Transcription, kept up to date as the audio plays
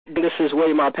This is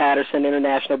William R. Patterson,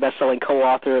 international best-selling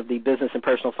co-author of the business and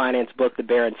personal finance book, The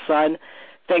Baron's Son.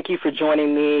 Thank you for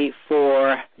joining me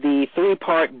for the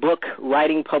three-part book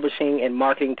writing, publishing, and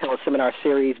marketing teleseminar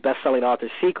series, Best-Selling Author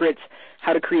Secrets,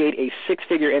 How to Create a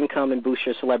Six-Figure Income and Boost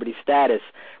Your Celebrity Status,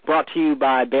 brought to you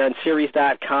by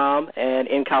BaronSeries.com and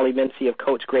Nkali Mincy of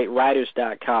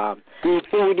CoachGreatWriters.com.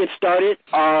 Before we get started,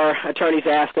 our attorneys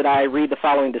ask that I read the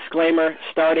following disclaimer.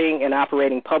 Starting and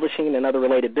operating publishing and other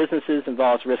related businesses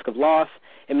involves risk of loss.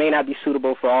 It may not be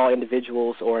suitable for all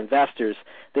individuals or investors.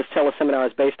 This teleseminar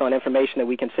is based on information that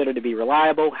we consider to be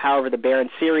reliable. However, the Baron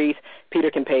Series,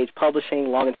 Peter Page Publishing,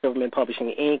 Long & Silverman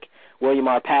Publishing, Inc., William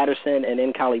R. Patterson, and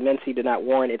Nkali Mincy do not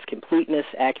warrant its completeness,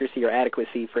 accuracy, or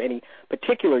adequacy for any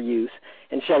particular use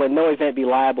and shall in no event be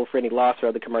liable for any loss or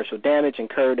other commercial damage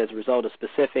incurred as a result of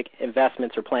specific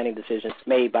investments or planning decisions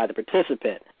made by the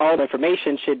participant. All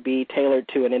information should be tailored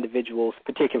to an individual's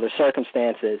particular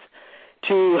circumstances.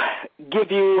 To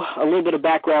give you a little bit of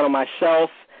background on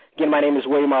myself, again, my name is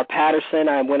William R. Patterson.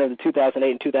 I am winner of the 2008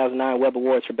 and 2009 Web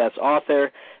Awards for Best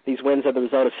Author. These wins are the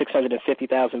result of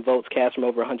 650,000 votes cast from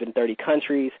over 130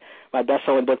 countries. My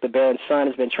best-selling book, The Baron's Son,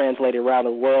 has been translated around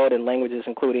the world in languages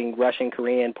including Russian,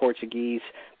 Korean, Portuguese,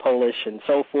 Polish, and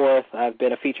so forth. I've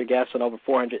been a featured guest on over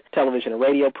 400 television and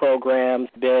radio programs,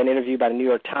 been interviewed by the New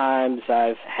York Times.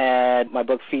 I've had my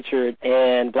book featured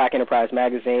in Black Enterprise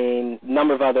Magazine, a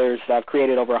number of others. I've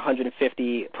created over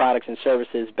 150 products and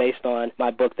services based on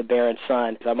my book, The Baron's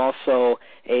Son. I'm also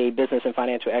a business and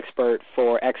financial expert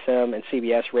for XM and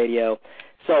CBS Radio.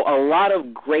 So a lot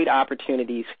of great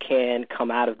opportunities can come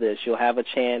out of this. You'll have a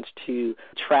chance to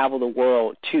travel the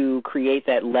world, to create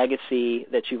that legacy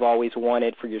that you've always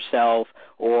wanted for yourself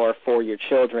or for your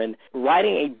children.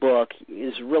 Writing a book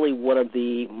is really one of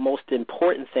the most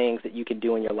important things that you can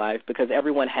do in your life because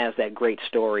everyone has that great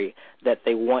story that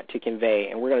they want to convey.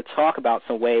 And we're going to talk about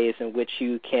some ways in which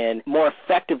you can more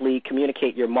effectively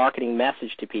communicate your marketing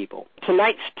message to people.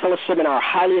 Tonight's teleseminar,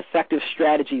 Highly Effective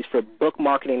Strategies for Book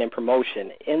Marketing and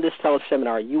Promotion. In this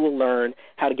teleseminar, you will learn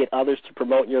how to get others to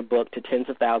promote your book to tens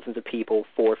of thousands of people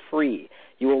for free.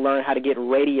 You will learn how to get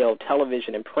radio,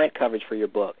 television, and print coverage for your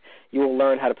book. You will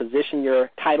learn how to position your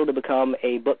title to become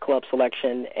a book club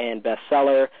selection and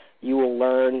bestseller. You will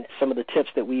learn some of the tips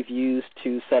that we've used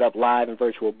to set up live and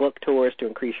virtual book tours to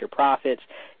increase your profits.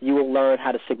 You will learn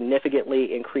how to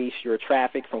significantly increase your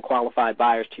traffic from qualified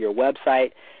buyers to your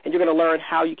website. And you're going to learn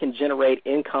how you can generate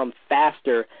income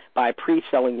faster by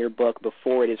pre-selling your book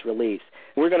before it is released.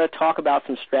 We're going to talk about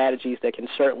some strategies that can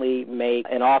certainly make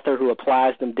an author who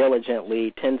applies them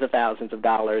diligently tens of thousands of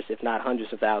dollars, if not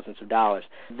hundreds of thousands of dollars.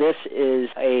 This is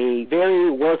a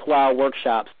very worthwhile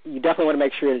workshop. You definitely want to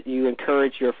make sure that you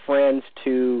encourage your friends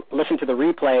to listen to the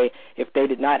replay if they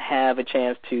did not have a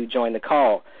chance to join the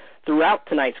call. Throughout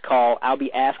tonight's call, I'll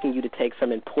be asking you to take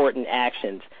some important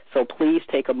actions. So please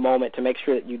take a moment to make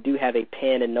sure that you do have a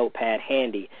pen and notepad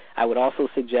handy. I would also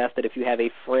suggest that if you have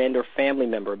a friend or family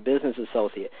member, a business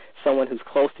associate, someone who's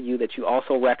close to you, that you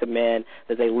also recommend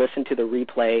that they listen to the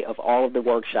replay of all of the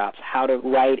workshops, how to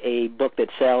write a book that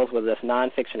sells, whether that's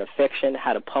nonfiction or fiction,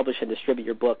 how to publish and distribute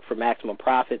your book for maximum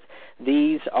profits.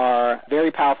 These are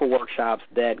very powerful workshops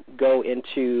that go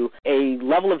into a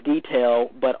level of detail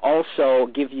but also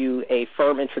give you a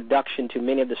firm introduction to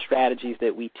many of the strategies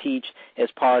that we teach as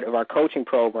part of our coaching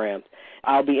programs.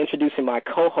 I'll be introducing my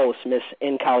co-host, Miss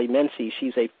Nkali Mincy.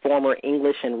 She's a former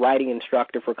English and writing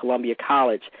instructor for Columbia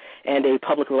College and a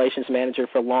public relations manager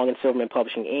for Long & Silverman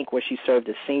Publishing, Inc., where she served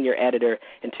as senior editor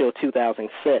until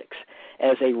 2006.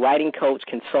 As a writing coach,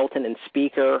 consultant, and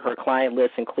speaker, her client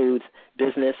list includes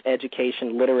business,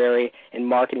 education, literary, and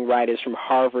marketing writers from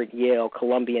Harvard, Yale,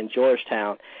 Columbia, and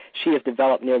Georgetown. She has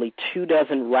developed nearly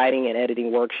 24 writing and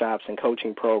editing workshops and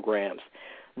coaching programs.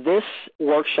 This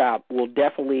workshop will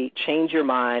definitely change your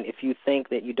mind if you think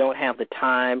that you don't have the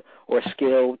time or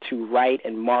skill to write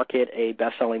and market a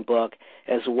best-selling book,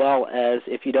 as well as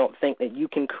if you don't think that you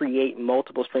can create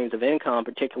multiple streams of income,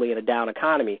 particularly in a down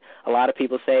economy. A lot of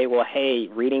people say, well, hey,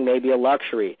 reading may be a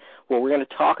luxury. Well, we're going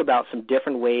to talk about some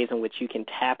different ways in which you can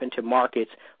tap into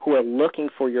markets who are looking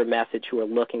for your message, who are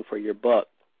looking for your book.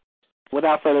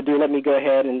 Without further ado, let me go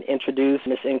ahead and introduce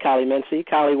Ms. Nkali Mincy.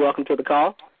 Nkali, welcome to the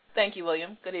call. Thank you,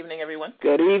 William. Good evening, everyone.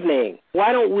 Good evening.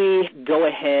 Why don't we go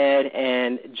ahead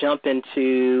and jump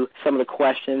into some of the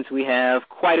questions? We have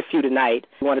quite a few tonight.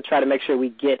 We want to try to make sure we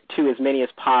get to as many as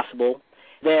possible.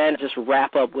 then just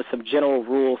wrap up with some general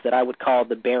rules that I would call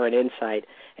the Barron Insight.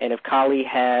 And if Kali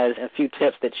has a few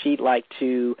tips that she'd like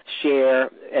to share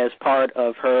as part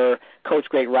of her Coach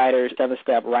Great Writers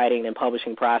 7-step writing and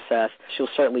publishing process, she'll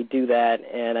certainly do that,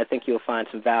 and I think you'll find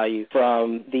some value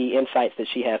from the insights that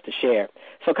she has to share.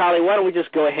 So, Kali, why don't we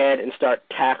just go ahead and start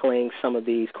tackling some of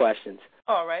these questions?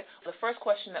 All right. The first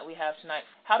question that we have tonight,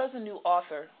 how does a new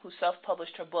author who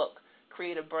self-published her book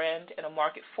create a brand and a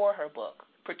market for her book,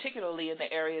 particularly in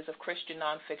the areas of Christian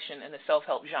nonfiction and the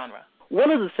self-help genre? One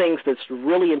of the things that's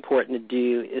really important to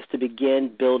do is to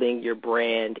begin building your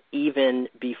brand even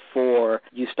before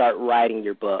you start writing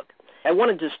your book. I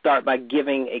want to just start by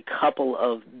giving a couple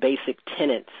of basic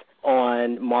tenets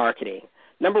on marketing.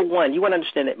 Number one, you want to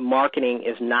understand that marketing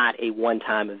is not a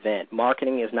one-time event.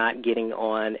 Marketing is not getting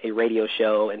on a radio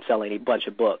show and selling a bunch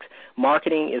of books.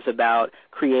 Marketing is about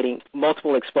creating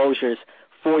multiple exposures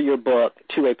for your book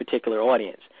to a particular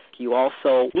audience. You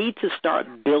also need to start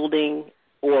building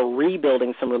or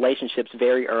rebuilding some relationships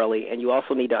very early, and you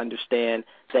also need to understand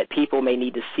that people may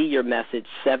need to see your message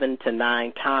 7 to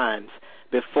 9 times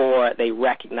before they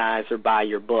recognize or buy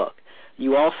your book.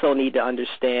 You also need to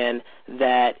understand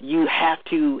that you have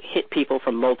to hit people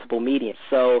from multiple mediums.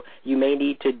 So you may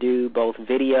need to do both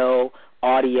video,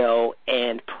 audio,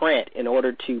 and print in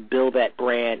order to build that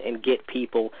brand and get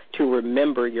people to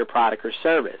remember your product or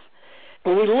service.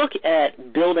 When we look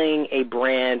at building a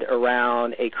brand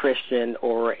around a Christian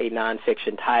or a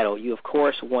nonfiction title, you, of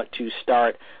course, want to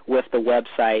start with the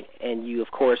website, and you,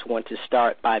 of course, want to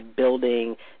start by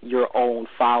building your own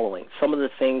following. Some of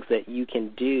the things that you can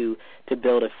do to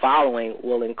build a following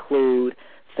will include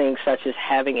things such as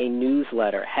having a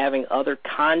newsletter, having other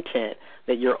content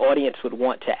that your audience would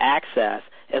want to access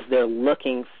as they're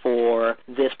looking for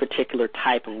this particular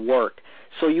type of work.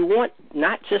 So you want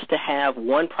not just to have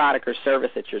one product or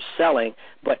service that you're selling,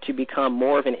 but to become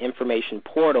more of an information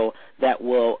portal that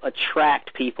will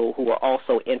attract people who are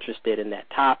also interested in that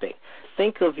topic.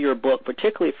 Think of your book,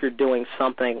 particularly if you're doing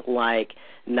something like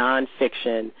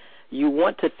nonfiction, you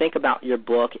want to think about your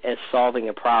book as solving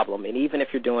a problem. And even if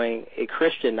you're doing a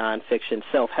Christian nonfiction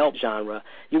self-help genre,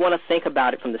 you want to think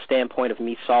about it from the standpoint of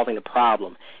me solving a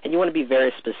problem. And you want to be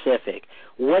very specific.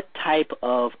 What type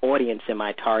of audience am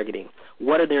I targeting?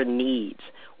 What are their needs?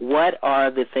 What are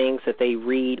the things that they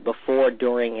read before,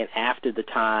 during, and after the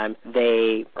time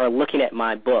they are looking at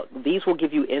my book? These will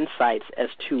give you insights as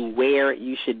to where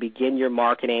you should begin your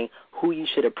marketing, who you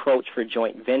should approach for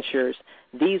joint ventures.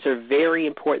 These are very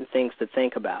important things to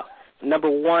think about. Number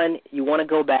one, you want to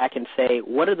go back and say,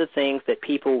 what are the things that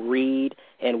people read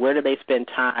and where do they spend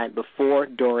time before,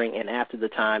 during, and after the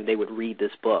time they would read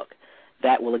this book?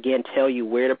 That will, again, tell you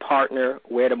where to partner,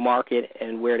 where to market,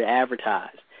 and where to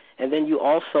advertise. And then you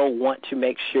also want to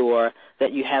make sure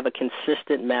that you have a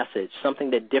consistent message, something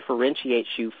that differentiates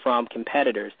you from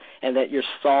competitors, and that you're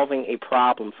solving a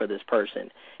problem for this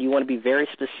person. You want to be very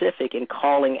specific in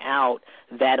calling out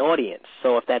that audience.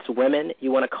 So if that's women,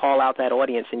 you want to call out that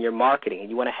audience in your marketing, and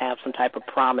you want to have some type of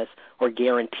promise or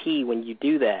guarantee when you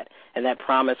do that. And that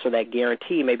promise or that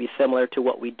guarantee may be similar to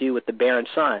what we do with the Barron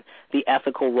Sun, the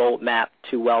ethical roadmap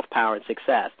to wealth, power, and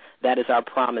success. That is our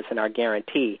promise and our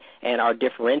guarantee, and our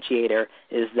differentiator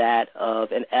is that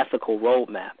of an ethical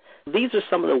roadmap. These are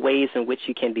some of the ways in which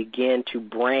you can begin to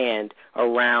brand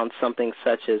around something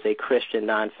such as a Christian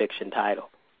nonfiction title.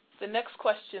 The next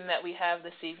question that we have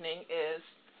this evening is,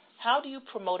 how do you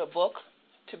promote a book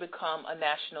to become a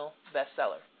national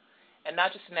bestseller? And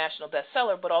not just a national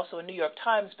bestseller, but also a New York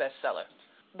Times bestseller.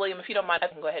 William, if you don't mind, I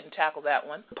can go ahead and tackle that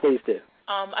one. Please do.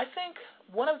 I think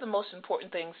one of the most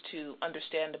important things to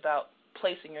understand about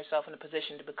placing yourself in a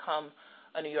position to become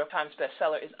a New York Times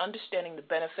bestseller is understanding the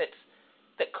benefits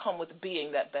that come with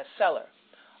being that bestseller.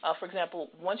 For example,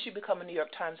 once you become a New York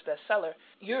Times bestseller,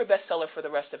 you're a bestseller for the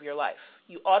rest of your life.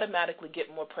 You automatically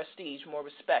get more prestige, more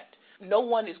respect. No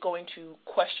one is going to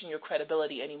question your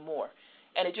credibility anymore.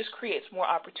 And it just creates more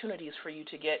opportunities for you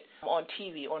to get on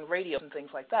TV, on radio, and things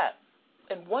like that.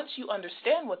 And once you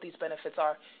understand what these benefits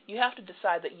are, you have to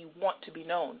decide that you want to be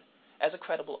known as a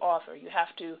credible author. You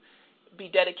have to be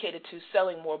dedicated to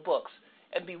selling more books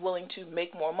and be willing to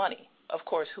make more money. Of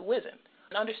course, who isn't?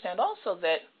 And understand also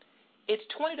that it's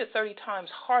 20 to 30 times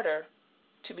harder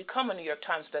to become a New York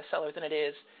Times bestseller than it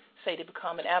is, say, to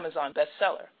become an Amazon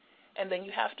bestseller. And then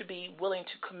you have to be willing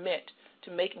to commit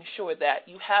to making sure that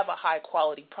you have a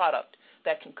high-quality product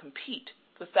that can compete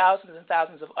with thousands and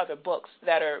thousands of other books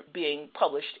that are being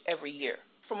published every year.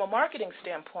 From a marketing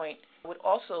standpoint, I would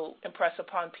also impress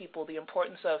upon people the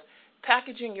importance of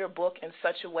packaging your book in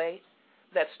such a way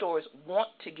that stores want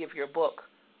to give your book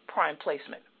prime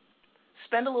placement.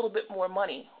 spend a little bit more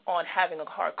money on having a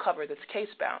hardcover that's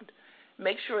case-bound.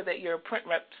 Make sure that your print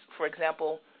reps, for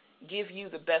example, give you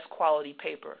the best quality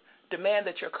paper. Demand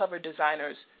that your cover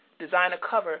designers design a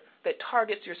cover that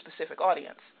targets your specific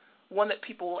audience, one that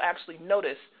people will actually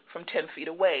notice from 10 feet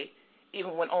away,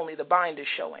 even when only the bind is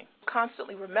showing.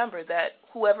 Constantly remember that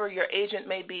whoever your agent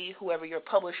may be, whoever your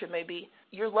publisher may be,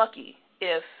 you're lucky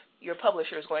if your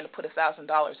publisher is going to put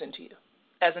 $1,000 into you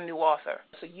as a new author.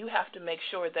 So you have to make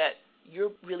sure that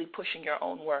you're really pushing your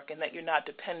own work and that you're not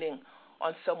depending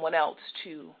on someone else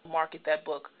to market that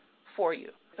book for you.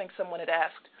 I think someone had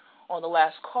asked on the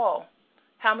last call,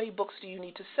 how many books do you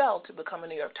need to sell to become a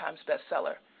New York Times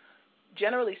bestseller?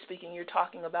 Generally speaking, you're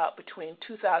talking about between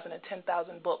 2,000 and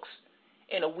 10,000 books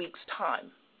in a week's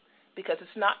time, because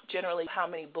it's not generally how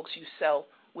many books you sell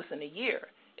within a year.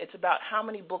 It's about how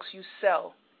many books you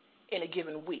sell in a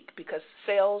given week, because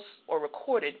sales are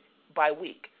recorded by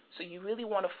week. So you really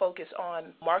want to focus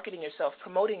on marketing yourself,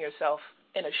 promoting yourself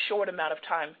in a short amount of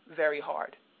time, very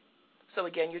hard. So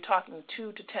again, you're talking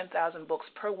 2,000 to 10,000 books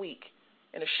per week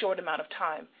in a short amount of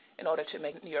time in order to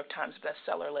make New York Times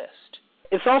bestseller list.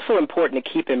 It's also important to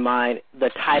keep in mind the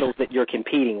titles that you're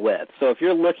competing with. So if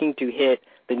you're looking to hit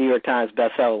the New York Times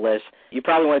bestseller list, you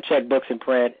probably want to check books in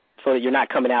print so that you're not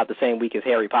coming out the same week as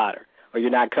Harry Potter, or you're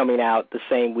not coming out the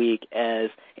same week as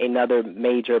another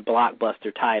major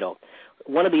blockbuster title.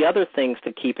 One of the other things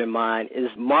to keep in mind is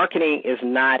marketing is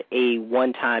not a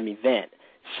one-time event.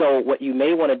 So what you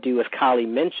may want to do, as Kali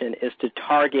mentioned, is to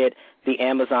target the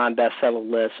Amazon bestseller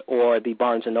list or the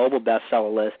Barnes & Noble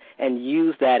bestseller list and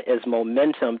use that as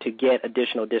momentum to get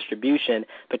additional distribution,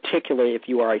 particularly if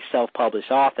you are a self-published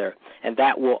author. And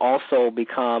that will also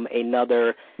become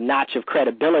another notch of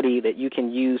credibility that you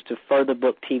can use to further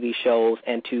book TV shows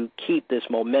and to keep this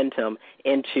momentum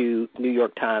into New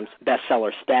York Times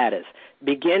bestseller status.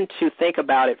 Begin to think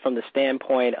about it from the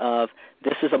standpoint of,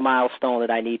 this is a milestone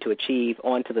that I need to achieve,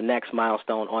 on to the next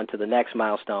milestone,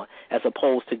 as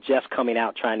opposed to just coming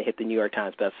out trying to hit the New York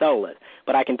Times bestseller list.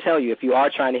 But I can tell you, if you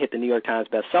are trying to hit the New York Times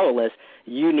bestseller list,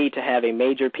 you need to have a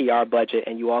major PR budget,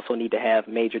 and you also need to have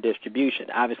major distribution.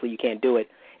 Obviously, you can't do it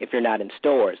if you're not in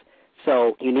stores.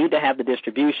 So you need to have the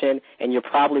distribution, and you're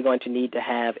probably going to need to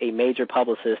have a major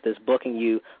publicist that's booking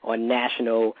you on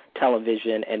national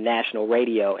television and national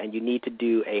radio, and you need to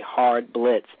do a hard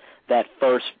blitz that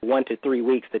first 1 to 3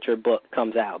 weeks that your book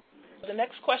comes out. The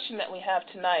next question that we have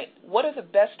tonight, what are the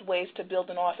best ways to build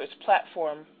an author's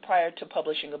platform prior to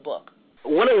publishing a book?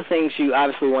 One of the things you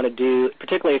obviously want to do,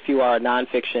 particularly if you are a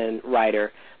nonfiction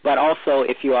writer, but also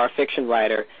if you are a fiction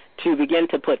writer, to begin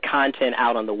to put content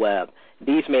out on the web.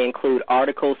 These may include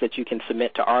articles that you can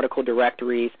submit to article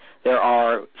directories. There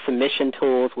are submission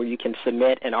tools where you can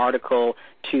submit an article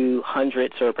to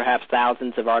hundreds or perhaps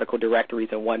thousands of article directories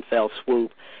in one fell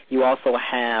swoop. You also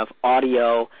have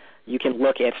audio. You can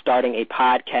look at starting a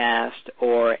podcast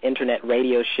or internet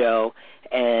radio show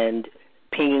and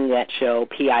ping that show,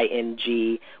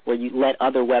 P-I-N-G, where you let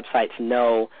other websites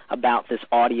know about this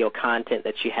audio content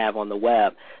that you have on the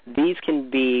web. These can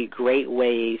be great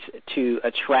ways to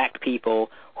attract people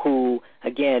who,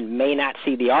 again, may not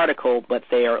see the article, but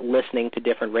they are listening to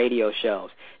different radio shows.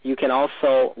 You can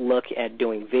also look at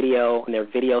doing video, and there are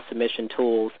video submission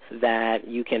tools that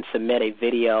you can submit a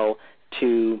video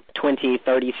to 20,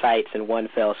 30 sites in one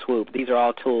fell swoop. These are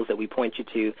all tools that we point you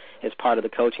to as part of the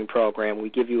coaching program. We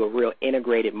give you a real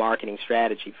integrated marketing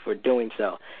strategy for doing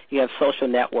so. You have social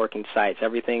networking sites,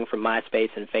 everything from MySpace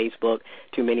and Facebook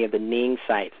to many of the Ning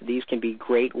sites. These can be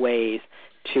great ways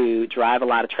to drive a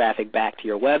lot of traffic back to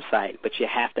your website, but you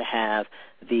have to have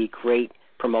the great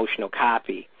promotional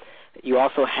copy. You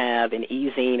also have an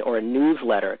e-zine or a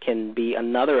newsletter can be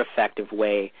another effective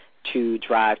way to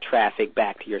drive traffic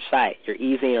back to your site. Your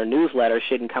e-zine or newsletter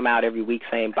shouldn't come out every week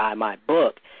saying, buy my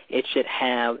book. It should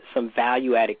have some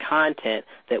value-added content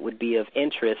that would be of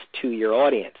interest to your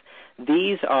audience.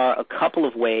 These are a couple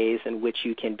of ways in which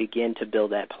you can begin to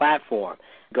build that platform.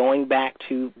 Going back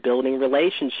to building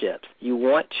relationships, you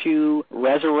want to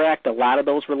resurrect a lot of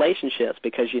those relationships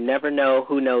because you never know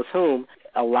who knows whom.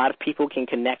 A lot of people can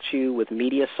connect you with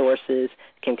media sources,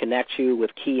 can connect you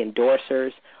with key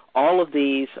endorsers. All of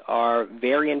these are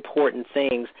very important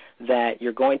things that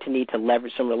you're going to need to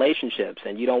leverage some relationships.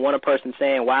 And you don't want a person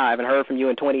saying, wow, I haven't heard from you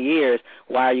in 20 years.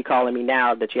 Why are you calling me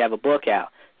now that you have a book out?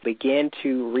 Begin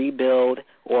to rebuild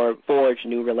or forge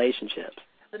new relationships.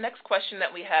 The next question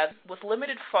that we have, with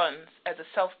limited funds as a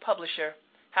self-publisher,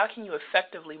 how can you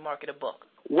effectively market a book?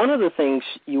 One of the things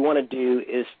you want to do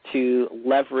is to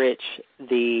leverage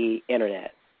the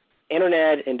Internet.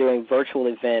 Internet and doing virtual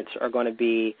events are going to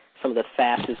be some of the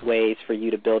fastest ways for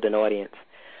you to build an audience.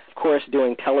 Of course,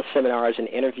 doing teleseminars and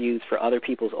interviews for other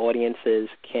people's audiences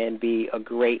can be a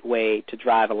great way to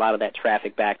drive a lot of that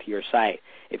traffic back to your site.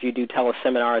 If you do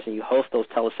teleseminars and you host those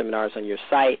teleseminars on your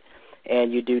site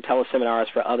and you do teleseminars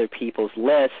for other people's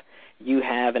lists, you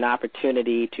have an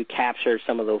opportunity to capture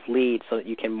some of those leads so that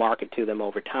you can market to them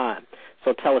over time.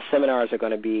 So teleseminars are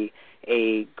going to be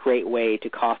a great way to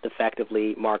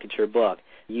cost-effectively market your book,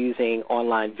 using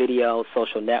online video,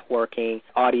 social networking,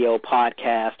 audio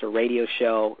podcast or radio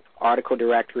show, article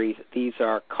directories. These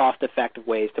are cost-effective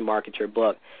ways to market your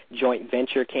book. Joint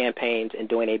venture campaigns and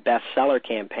doing a bestseller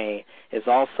campaign is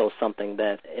also something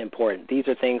that's important. These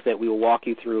are things that we will walk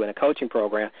you through in a coaching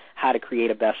program, how to create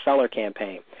a bestseller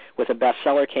campaign. With a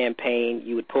bestseller campaign,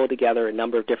 you would pull together a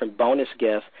number of different bonus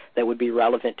gifts that would be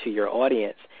relevant to your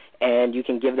audience, and you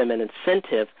can give them an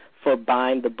incentive for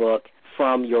buying the book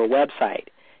from your website,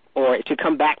 or to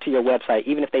come back to your website,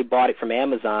 even if they bought it from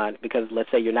Amazon, because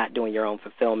let's say you're not doing your own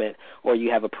fulfillment or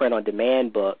you have a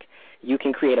print-on-demand book, you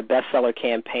can create a bestseller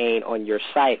campaign on your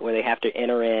site where they have to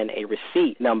enter in a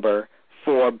receipt number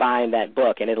for buying that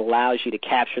book, and it allows you to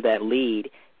capture that lead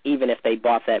even if they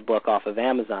bought that book off of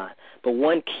Amazon. But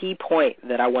one key point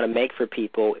that I want to make for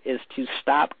people is to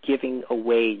stop giving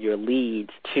away your leads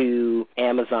to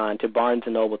Amazon, to Barnes &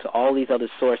 Noble, to all these other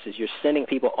sources. You're sending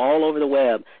people all over the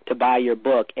web to buy your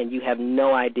book, and you have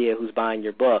no idea who's buying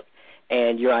your book,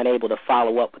 and you're unable to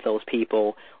follow up with those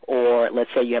people. Or let's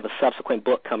say you have a subsequent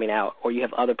book coming out, or you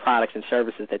have other products and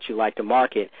services that you like to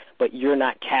market, but you're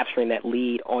not capturing that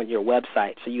lead on your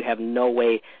website, so you have no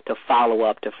way to follow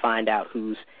up to find out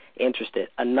who's interested.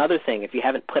 Another thing, if you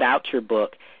haven't put out your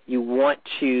book, you want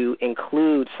to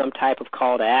include some type of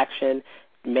call to action,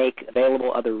 make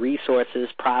available other resources,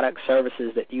 products,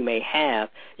 services that you may have.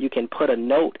 You can put a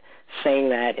note saying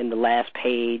that in the last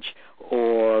page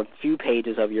or few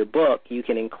pages of your book. You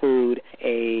can include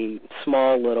a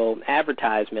small little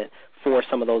advertisement for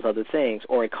some of those other things,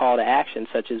 or a call to action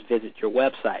such as visit your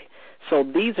website. So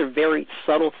these are very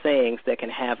subtle things that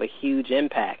can have a huge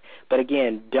impact. But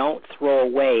again, don't throw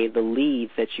away the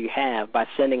leads that you have by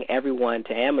sending everyone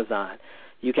to Amazon.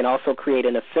 You can also create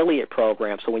an affiliate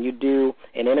program. So when you do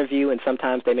an interview, and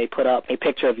sometimes they may put up a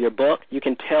picture of your book, you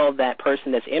can tell that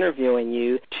person that's interviewing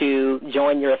you to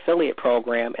join your affiliate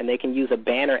program, and they can use a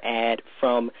banner ad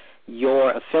from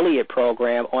your affiliate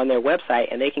program on their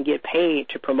website, and they can get paid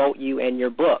to promote you and your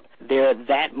book. They're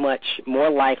that much more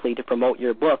likely to promote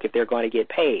your book if they're going to get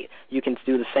paid. You can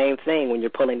do the same thing when you're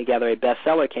pulling together a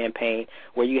bestseller campaign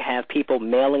where you have people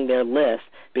mailing their list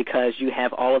because you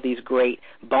have all of these great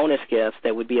bonus gifts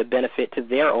that would be a benefit to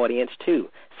their audience too.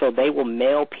 So they will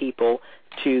mail people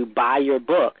to buy your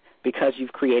book because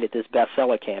you've created this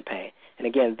bestseller campaign. And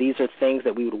again, these are things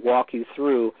that we would walk you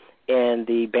through in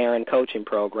the Barron Coaching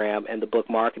Program and the Book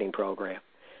Marketing Program.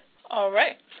 All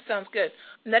right. Sounds good.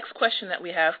 Next question that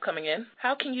we have coming in.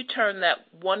 How can you turn that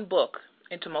one book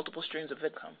into multiple streams of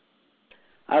income?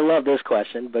 I love this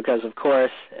question because, of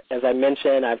course, as I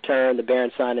mentioned, I've turned the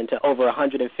Barron Sun into over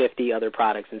 150 other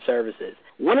products and services.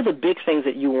 One of the big things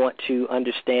that you want to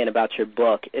understand about your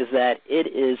book is that it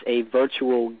is a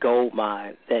virtual gold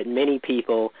mine that many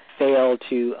people fail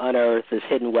to unearth as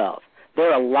hidden wealth.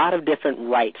 There are a lot of different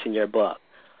rights in your book.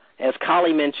 As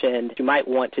Kali mentioned, you might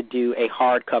want to do a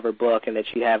hardcover book and that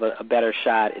you have a better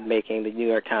shot at making the New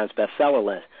York Times bestseller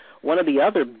list. One of the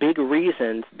other big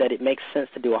reasons that it makes sense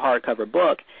to do a hardcover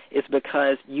book is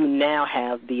because you now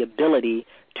have the ability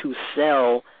to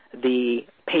sell the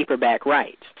paperback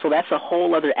rights. So that's a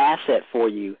whole other asset for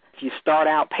you. If you start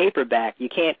out paperback, you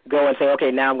can't go and say, okay,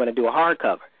 now I'm going to do a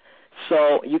hardcover.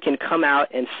 So you can come out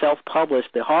and self-publish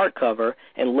the hardcover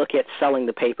and look at selling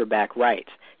the paperback rights.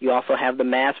 You also have the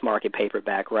mass market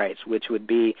paperback rights, which would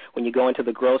be when you go into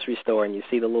the grocery store and you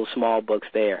see the little small books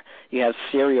there. You have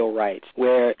serial rights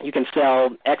where you can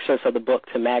sell excerpts of the book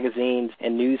to magazines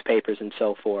and newspapers and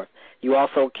so forth. You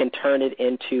also can turn it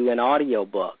into an audio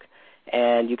book.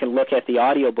 And you can look at the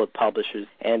audiobook publishers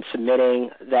and submitting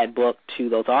that book to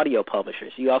those audio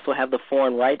publishers. You also have the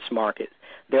foreign rights market.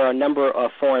 There are a number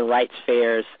of foreign rights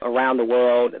fairs around the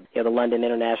world, the London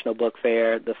International Book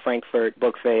Fair, the Frankfurt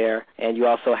Book Fair, and you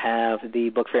also have the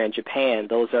book fair in Japan.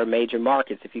 Those are major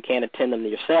markets. If you can't attend them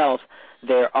yourself,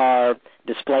 there are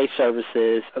display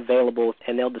services available,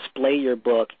 and they'll display your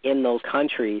book in those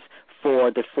countries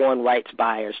for the foreign rights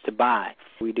buyers to buy.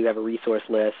 We do have a resource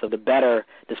list of the better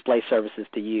display services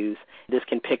to use. This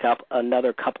can pick up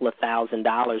another couple of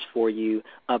 $1,000s for you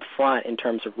up front in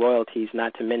terms of royalties,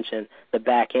 not to mention the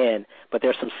back end. But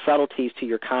there's some subtleties to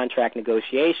your contract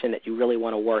negotiation that you really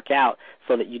want to work out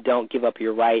so that you don't give up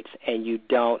your rights and you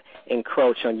don't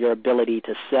encroach on your ability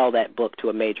to sell that book to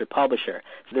a major publisher.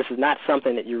 So this is not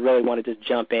something that you really want to just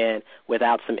jump in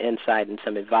without some insight and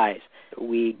some advice.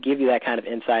 We give you that kind of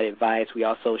inside advice. We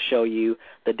also show you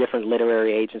the different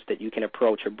literary agents that you can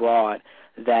approach abroad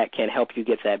that can help you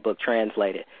get that book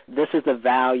translated. This is the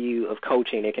value of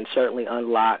coaching. It can certainly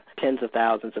unlock tens of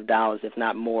thousands of dollars, if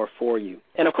not more, for you.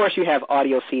 And, of course, you have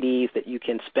audio CDs that you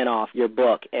can spin off your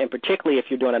book, and particularly if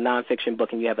you're doing a nonfiction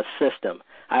book and you have a system.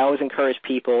 I always encourage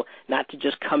people not to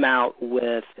just come out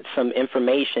with some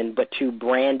information, but to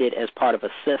brand it as part of a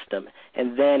system.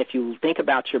 And then if you think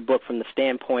about your book from the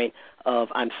standpoint of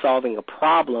I'm solving a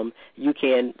problem, you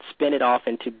can spin it off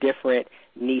into different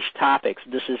niche topics.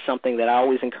 This is something that I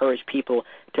always encourage people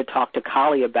to talk to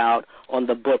Kali about on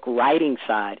the book writing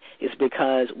side, is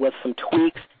because with some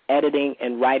tweaks, editing,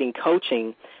 and writing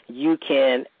coaching, you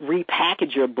can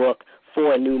repackage your book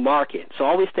for a new market. So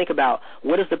always think about,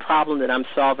 what is the problem that I'm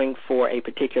solving for a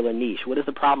particular niche? What is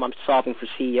the problem I'm solving for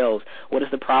CEOs? What is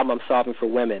the problem I'm solving for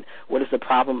women? What is the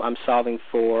problem I'm solving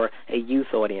for a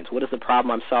youth audience? What is the problem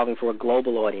I'm solving for a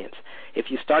global audience? If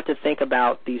you start to think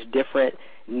about these different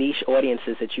niche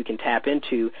audiences that you can tap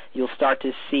into, you'll start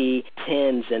to see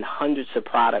tens and hundreds of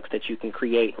products that you can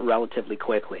create relatively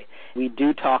quickly. We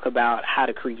do talk about how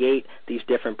to create these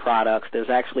different products. There's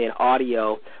actually an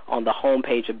audio on the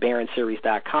homepage of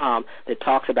BaronSeries.com that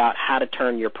talks about how to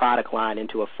turn your product line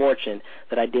into a fortune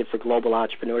that I did for Global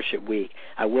Entrepreneurship Week.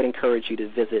 I would encourage you to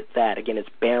visit that. Again, it's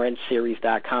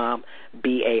BaronSeries.com,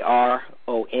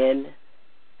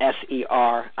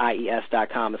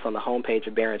 BaronSeries.com. It's on the homepage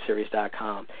of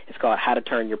BaronSeries.com. It's called How to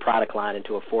Turn Your Product Line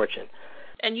into a Fortune.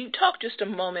 And you talked just a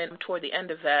moment toward the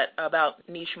end of that about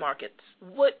niche markets.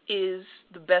 What is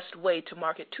the best way to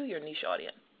market to your niche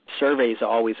audience? Surveys are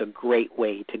always a great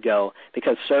way to go,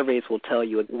 because surveys will tell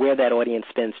you where that audience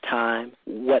spends time,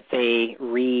 what they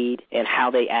read, and how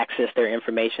they access their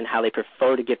information, how they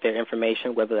prefer to get their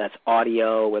information, whether that's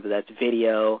audio, whether that's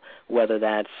video, whether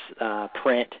that's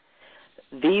print.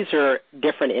 These are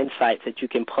different insights that you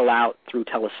can pull out through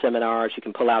teleseminars, you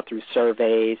can pull out through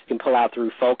surveys, you can pull out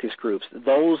through focus groups.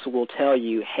 Those will tell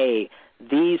you, hey,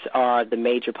 these are the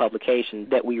major publications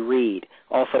that we read.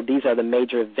 Also, these are the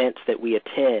major events that we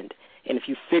attend. And if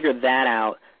you figure that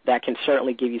out, that can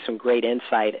certainly give you some great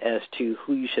insight as to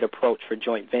who you should approach for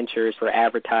joint ventures, for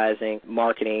advertising,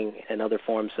 marketing, and other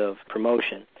forms of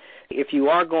promotion. If you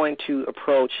are going to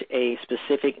approach a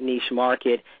specific niche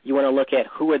market, you want to look at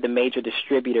who are the major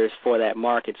distributors for that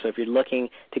market. So if you're looking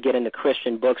to get into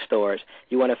Christian bookstores,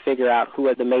 you want to figure out who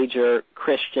are the major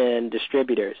Christian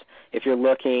distributors. If you're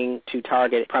looking to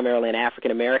target primarily an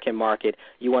African-American market,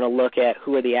 you want to look at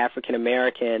who are the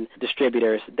African-American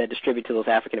distributors that distribute to those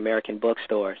African-American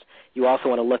bookstores. You also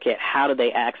want to look at how do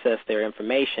they access their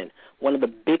information. One of the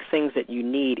big things that you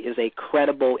need is a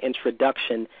credible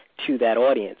introduction to that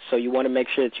audience. So you want to make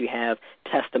sure that you have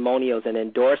testimonials and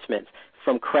endorsements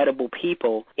from credible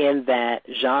people in that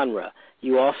genre.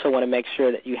 You also want to make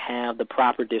sure that you have the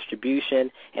proper distribution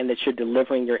and that you're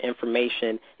delivering your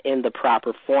information in the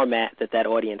proper format that that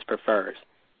audience prefers.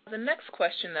 The next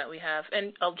question that we have,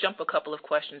 and I'll jump a couple of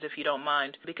questions if you don't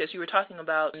mind, because you were talking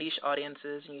about niche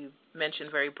audiences, and you mentioned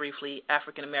very briefly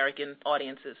African-American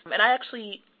audiences. And I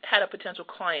actually had a potential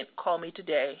client call me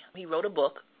today. He wrote a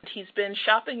book. He's been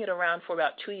shopping it around for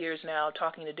about 2 years now,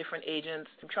 talking to different agents,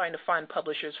 trying to find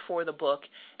publishers for the book,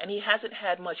 and he hasn't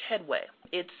had much headway.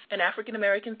 It's an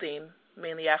African-American theme,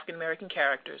 mainly African-American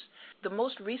characters. The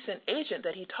most recent agent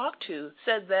that he talked to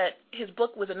said that his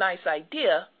book was a nice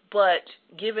idea, but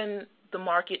given the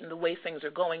market and the way things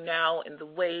are going now and the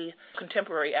way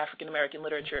contemporary African-American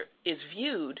literature is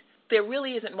viewed, there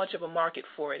really isn't much of a market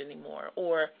for it anymore,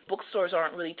 or bookstores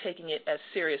aren't really taking it as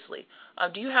seriously.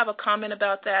 Do you have a comment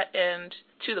about that? And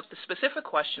to the specific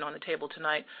question on the table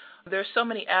tonight, there's so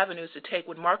many avenues to take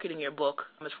when marketing your book,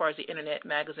 as far as the internet,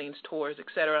 magazines, tours,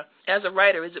 etc. As a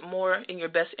writer, is it more in your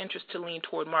best interest to lean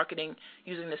toward marketing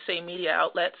using the same media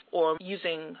outlets or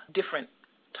using different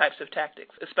types of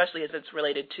tactics, especially as it's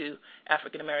related to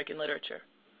African-American literature?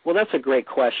 Well, that's a great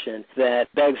question that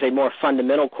begs a more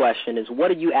fundamental question, is what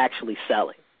are you actually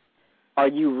selling? Are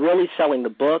you really selling the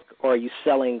book, or are you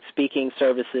selling speaking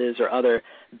services or other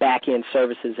back-end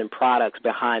services and products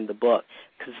behind the book?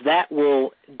 Because that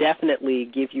will definitely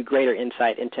give you greater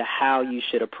insight into how you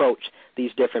should approach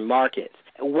these different markets.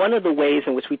 one of the ways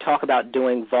in which we talk about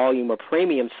doing volume or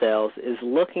premium sales is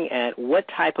looking at what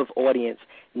type of audience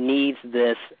needs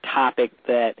this topic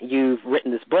that you've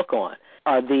written this book on.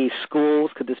 Are these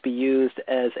schools? Could this be used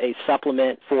as a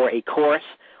supplement for a course?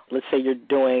 Let's say you're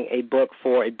doing a book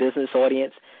for a business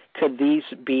audience. Could these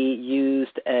be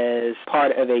used as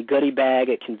part of a goodie bag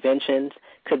at conventions?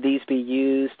 Could these be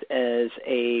used as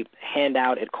a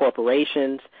handout at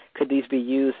corporations? Could these be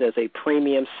used as a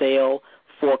premium sale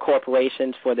for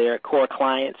corporations, for their core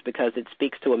clients, because it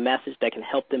speaks to a message that can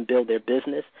help them build their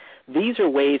business? These are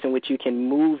ways in which you can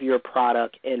move your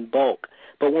product in bulk.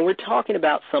 But when we're talking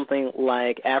about something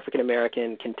like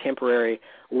African-American contemporary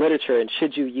literature and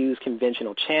should you use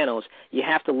conventional channels, you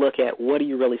have to look at what are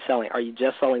you really selling. Are you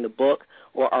just selling the book,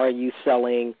 or are you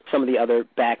selling some of the other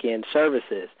back-end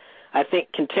services? I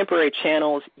think contemporary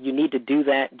channels, you need to do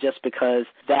that just because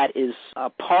that is a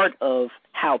part of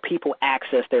how people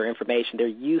access their information. They're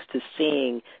used to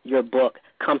seeing your book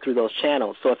come through those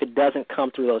channels. So if it doesn't come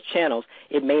through those channels,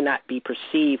 it may not be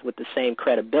perceived with the same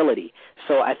credibility.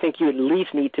 So I think you at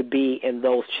least need to be in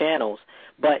those channels.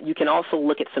 But you can also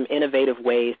look at some innovative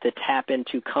ways to tap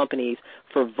into companies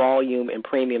for volume and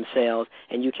premium sales,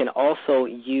 and you can also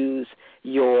use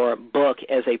your book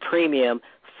as a premium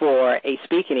for a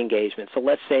speaking engagement. So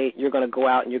let's say you're going to go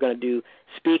out and you're going to do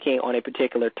speaking on a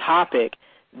particular topic,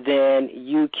 then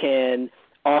you can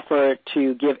offer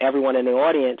to give everyone in the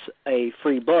audience a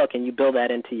free book, and you build that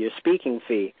into your speaking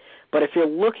fee. But if you're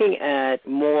looking at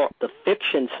more the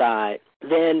fiction side,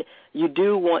 then you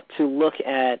do want to look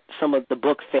at some of the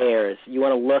book fairs. You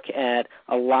want to look at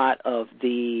a lot of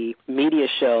the media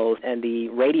shows and the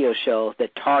radio shows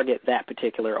that target that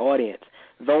particular audience.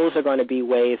 Those are going to be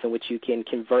ways in which you can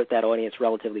convert that audience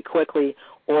relatively quickly,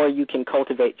 or you can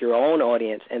cultivate your own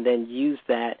audience and then use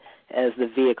that as the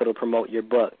vehicle to promote your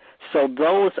book. So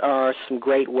those are some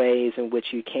great ways in which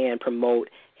you can promote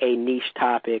a niche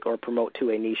topic or promote to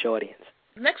a niche audience.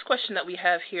 The next question that we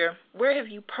have here, where have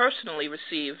you personally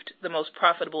received the most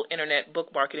profitable internet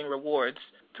book marketing rewards?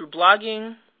 Through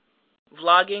blogging,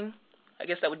 vlogging, I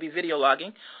guess that would be video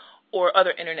logging, or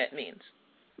other internet means?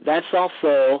 That's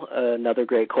also another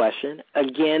great question.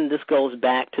 Again, this goes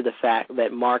back to the fact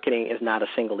that marketing is not a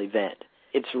single event.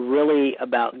 It's really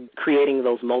about creating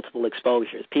those multiple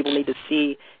exposures. People need to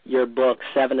see your book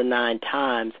 7 to 9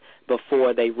 times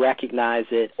before they recognize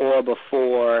it or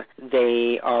before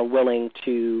they are willing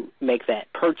to make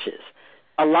that purchase.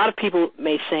 A lot of people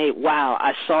may say, wow,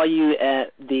 I saw you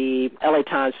at the LA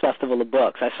Times Festival of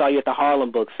Books. I saw you at the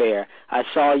Harlem Book Fair. I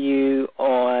saw you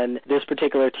on this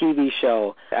particular TV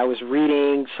show. I was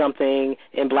reading something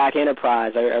in Black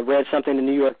Enterprise. I read something in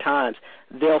the New York Times.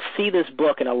 They'll see this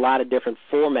book in a lot of different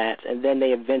formats, and then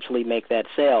they eventually make that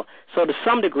sale. So to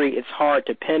some degree, it's hard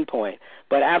to pinpoint.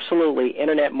 But absolutely,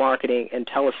 internet marketing and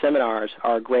teleseminars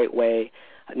are a great way.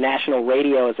 National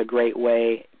radio is a great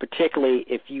way, particularly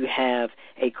if you have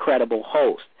a credible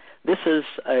host. This is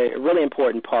a really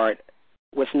important part,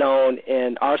 what's known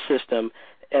in our system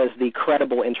as the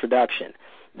credible introduction.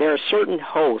 There are certain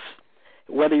hosts,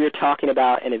 whether you're talking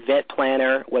about an event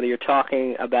planner, whether you're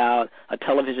talking about a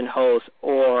television host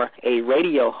or a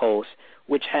radio host,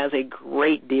 which has a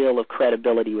great deal of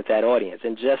credibility with that audience.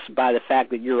 And just by the fact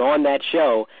that you're on that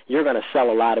show, you're going to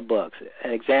sell a lot of books.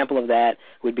 An example of that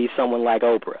would be someone like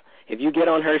Oprah. If you get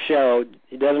on her show,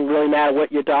 it doesn't really matter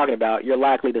what you're talking about, you're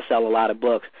likely to sell a lot of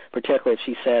books, particularly if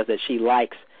she says that she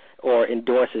likes or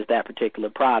endorses that particular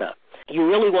product. You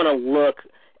really want to look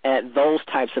at those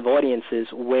types of audiences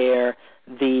where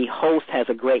the host has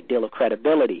a great deal of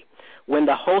credibility. When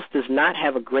the host does not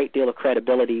have a great deal of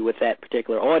credibility with that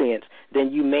particular audience,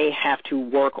 then you may have to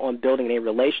work on building a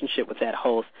relationship with that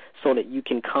host so that you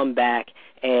can come back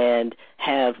and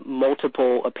have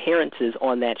multiple appearances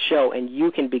on that show, and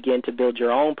you can begin to build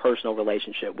your own personal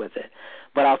relationship with it.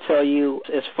 But I'll tell you,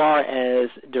 as far as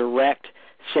direct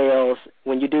sales,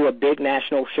 when you do a big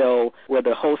national show where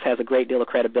the host has a great deal of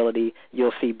credibility,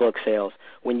 you'll see book sales.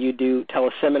 When you do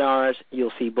teleseminars,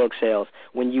 you'll see book sales.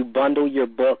 When you bundle your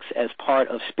books as part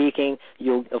of speaking,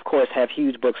 you'll, of course, have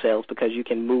huge book sales because you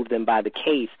can move them by the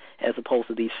case as opposed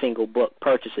to these single book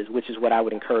purchases, which is what I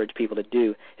would encourage people to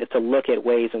do, is to look at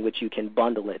ways in which you can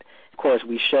bundle it. Of course,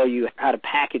 we show you how to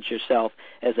package yourself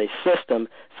as a system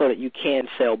so that you can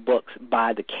sell books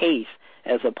by the case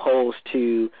as opposed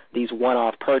to these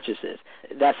one-off purchases.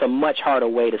 That's a much harder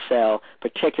way to sell,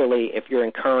 particularly if you're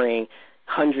incurring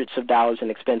hundreds of dollars in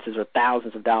expenses or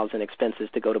thousands of dollars in expenses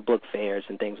to go to book fairs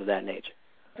and things of that nature.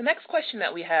 The next question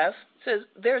that we have says,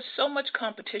 there's so much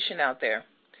competition out there.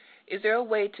 Is there a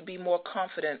way to be more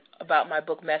confident about my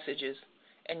book messages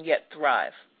and yet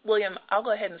thrive? William, I'll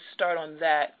go ahead and start on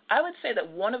that. I would say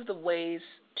that one of the ways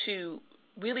to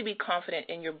really be confident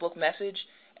in your book message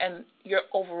and your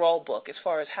overall book, as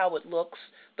far as how it looks,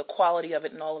 the quality of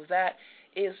it, and all of that,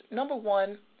 is, number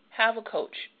one, have a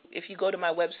coach. If you go to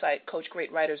my website,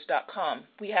 CoachGreatWriters.com,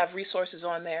 we have resources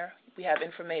on there. We have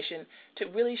information to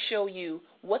really show you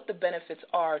what the benefits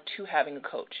are to having a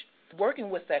coach. Working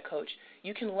with that coach,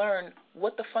 you can learn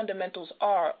what the fundamentals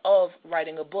are of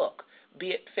writing a book, be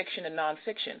it fiction and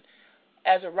nonfiction.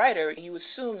 As a writer, you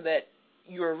assume that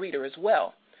you're a reader as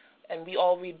well. And we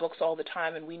all read books all the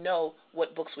time, and we know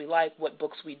what books we like, what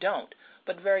books we don't.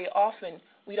 But very often,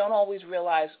 we don't always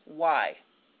realize why.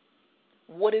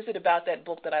 What is it about that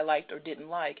book that I liked or didn't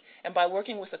like? And by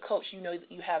working with a coach, you know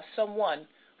that you have someone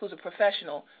who's a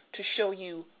professional to show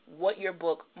you what your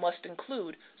book must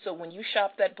include. So when you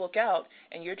shop that book out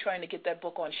and you're trying to get that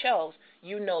book on shelves,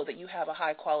 you know that you have a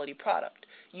high-quality product.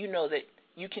 You know that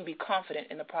you can be confident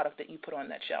in the product that you put on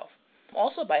that shelf.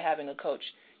 Also, by having a coach,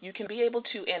 you can be able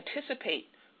to anticipate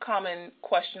common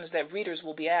questions that readers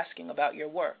will be asking about your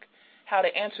work, how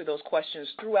to answer those questions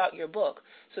throughout your book,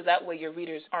 so that way your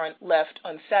readers aren't left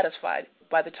unsatisfied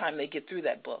by the time they get through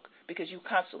that book, because you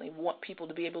constantly want people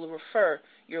to be able to refer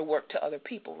your work to other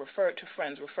people, refer it to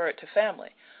friends, refer it to family.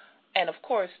 And of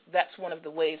course, that's one of the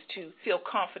ways to feel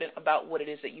confident about what it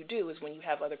is that you do, is when you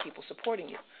have other people supporting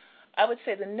you. I would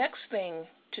say the next thing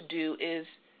to do is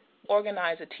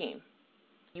organize a team.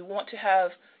 You want to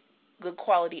have good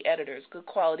quality editors, good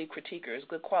quality critiquers,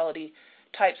 good quality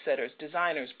typesetters,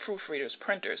 designers, proofreaders,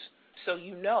 printers, so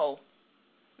you know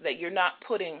that you're not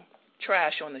putting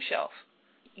trash on the shelf.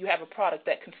 You have a product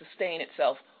that can sustain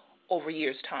itself over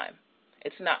years' time.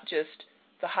 It's not just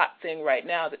the hot thing right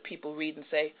now that people read and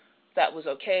say, that was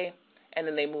okay, and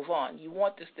then they move on. You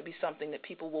want this to be something that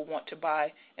people will want to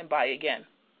buy and buy again.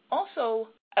 Also,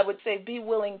 I would say be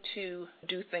willing to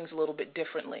do things a little bit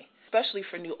differently, especially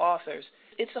for new authors.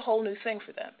 It's a whole new thing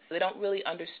for them. They don't really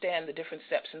understand the different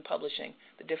steps in publishing,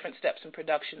 the different steps in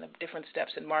production, the different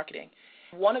steps in marketing.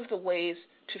 One of the ways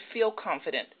to feel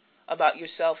confident about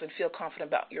yourself and feel confident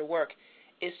about your work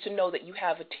is to know that you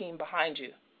have a team behind you,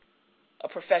 a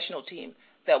professional team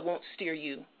that won't steer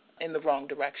you in the wrong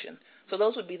direction. So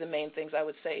those would be the main things I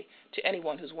would say to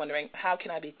anyone who's wondering, how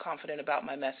can I be confident about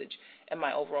my message and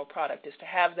my overall product, is to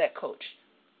have that coach,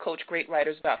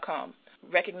 CoachGreatWriters.com.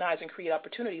 Recognize and create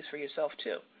opportunities for yourself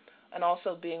too, and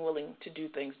also being willing to do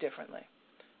things differently.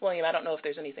 William, I don't know if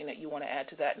there's anything that you want to add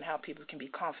to that and how people can be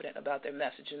confident about their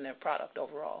message and their product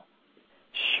overall.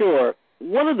 Sure.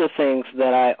 One of the things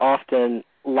that I often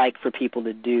like for people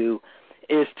to do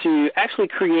is to actually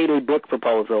create a book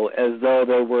proposal as though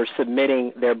they were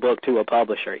submitting their book to a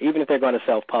publisher, even if they're going to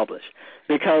self-publish,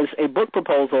 because a book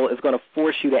proposal is going to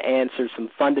force you to answer some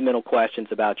fundamental questions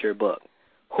about your book.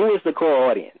 Who is the core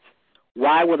audience?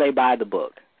 Why will they buy the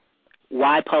book?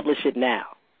 Why publish it now?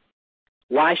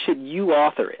 Why should you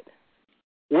author it?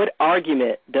 What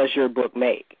argument does your book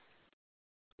make?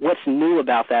 What's new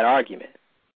about that argument?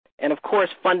 And, of course,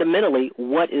 fundamentally,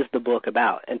 what is the book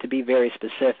about? And to be very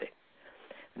specific.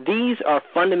 These are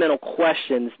fundamental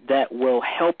questions that will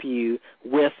help you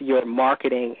with your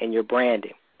marketing and your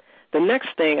branding. The next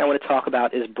thing I want to talk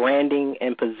about is branding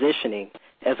and positioning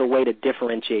as a way to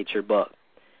differentiate your book.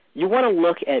 You want to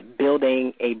look at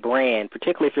building a brand,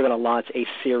 particularly if you're going to launch a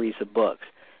series of books.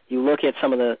 You look at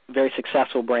some of the very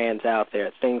successful brands out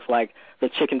there, things like the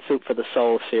Chicken Soup for the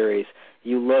Soul series.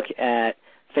 You look at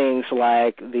things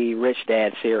like the Rich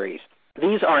Dad series.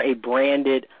 These are a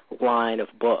branded line of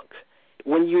books.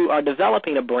 When you are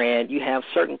developing a brand, you have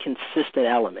certain consistent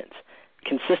elements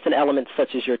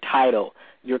such as your title,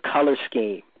 your color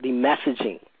scheme, the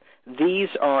messaging. These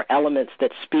are elements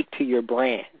that speak to your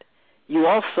brand. You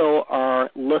also are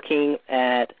looking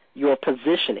at your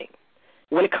positioning.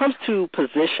 When it comes to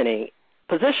positioning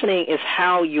is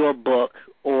how your book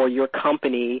or your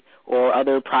company or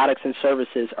other products and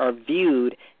services are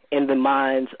viewed in the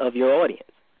minds of your audience.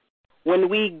 When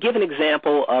we give an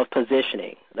example of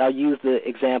positioning, I'll use the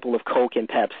example of Coke and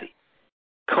Pepsi.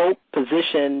 Coke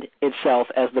positioned itself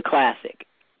as the classic.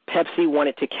 Pepsi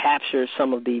wanted to capture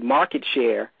some of the market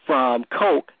share from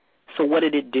Coke, so what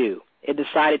did it do? It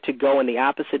decided to go in the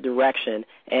opposite direction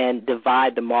and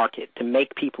divide the market, to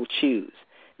make people choose.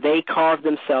 They carved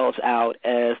themselves out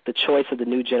as the choice of the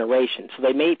new generation. So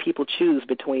they made people choose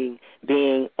between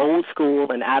being old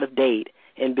school and out of date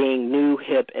and being new,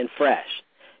 hip, and fresh.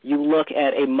 You look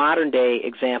at a modern-day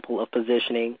example of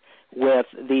positioning with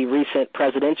the recent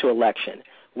presidential election,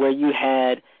 where you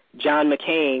had John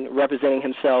McCain representing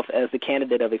himself as the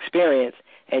candidate of experience,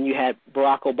 and you had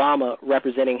Barack Obama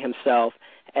representing himself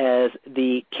as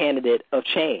the candidate of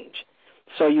change.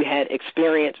 So you had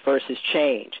experience versus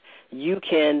change. You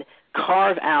can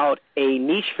carve out a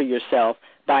niche for yourself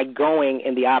by going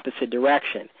in the opposite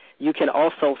direction. You can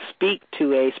also speak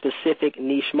to a specific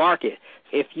niche market.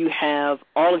 If you have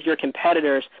all of your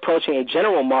competitors approaching a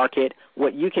general market,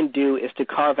 what you can do is to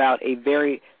carve out a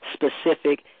very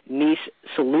specific niche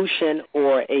solution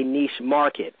or a niche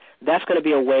market. That's going to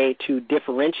be a way to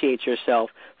differentiate yourself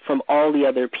from all the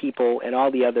other people and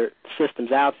all the other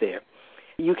systems out there.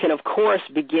 You can, of course,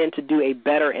 begin to do a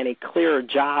better and a clearer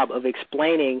job of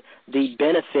explaining the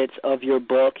benefits of your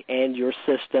book and your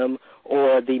system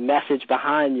or the message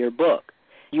behind your book.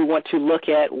 You want to look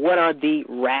at what are the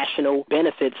rational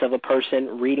benefits of a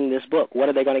person reading this book. What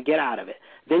are they going to get out of it?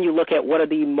 Then you look at what are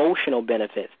the emotional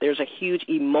benefits. There's a huge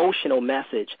emotional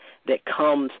message that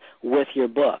comes with your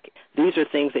book. These are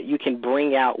things that you can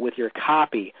bring out with your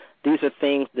copy. These are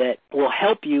things that will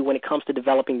help you when it comes to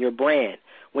developing your brand.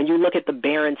 When you look at the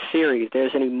Barron series,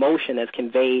 there's an emotion that's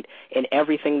conveyed in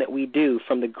everything that we do,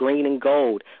 from the green and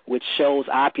gold, which shows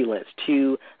opulence,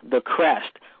 to the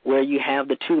crest, where you have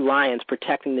the two lions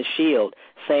protecting the shield,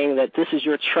 saying that this is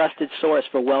your trusted source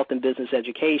for wealth and business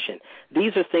education.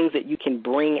 These are things that you can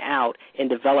bring out in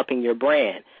developing your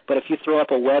brand. But if you throw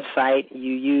up a website,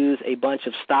 you use a bunch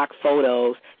of stock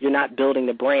photos, you're not building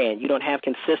the brand. You don't have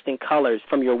consistent colors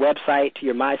from your website to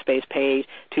your MySpace page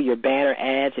to your banner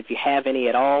ads, if you have any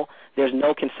at all. There's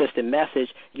no consistent message.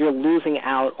 You're losing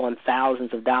out on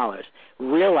thousands of dollars.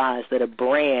 Realize that a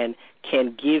brand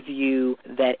can give you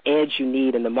that edge you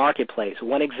need in the marketplace.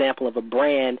 One example of a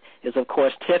brand is, of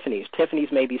course, Tiffany's. Tiffany's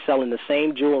may be selling the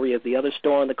same jewelry as the other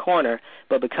store on the corner,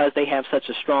 but because they have such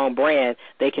a strong brand,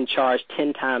 they can charge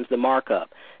 10 times the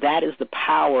markup. That is the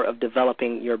power of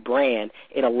developing your brand.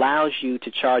 It allows you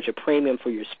to charge a premium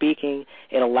for your speaking.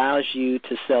 It allows you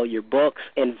to sell your books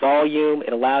in volume.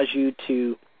 It allows you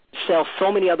to sell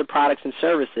so many other products and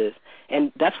services.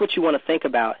 And that's what you want to think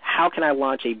about. How can I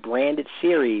launch a branded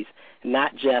series,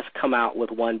 not just come out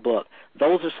with one book?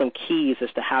 Those are some keys as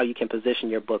to how you can position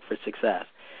your book for success.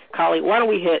 Kali, why don't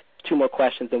we hit 2 more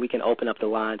questions, and we can open up the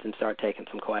lines and start taking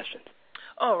some questions.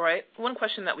 All right. One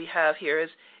question that we have here is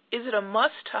it a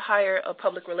must to hire a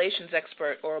public relations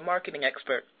expert or a marketing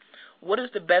expert? What is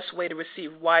the best way to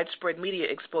receive widespread media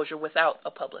exposure without a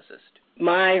publicist?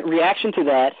 My reaction to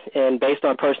that, and based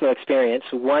on personal experience,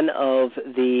 one of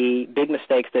the big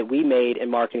mistakes that we made in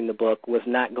marketing the book was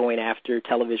not going after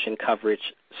television coverage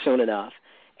soon enough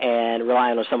and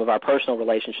relying on some of our personal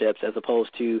relationships as opposed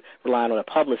to relying on a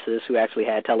publicist who actually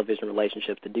had television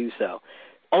relationships to do so.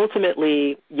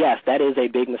 Ultimately, yes, that is a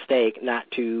big mistake not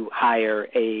to hire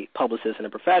a publicist and a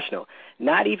professional,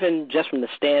 not even just from the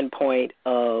standpoint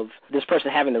of this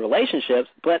person having the relationships,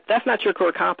 but that's not your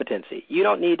core competency. You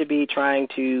don't need to be trying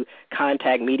to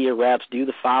contact media reps, do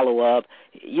the follow-up.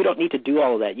 You don't need to do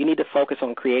all of that. You need to focus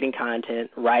on creating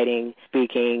content, writing,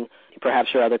 speaking, perhaps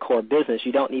your other core business.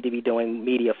 You don't need to be doing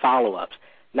media follow-ups.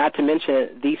 Not to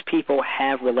mention, these people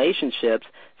have relationships,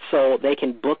 so they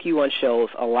can book you on shows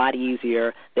a lot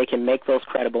easier. They can make those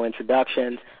credible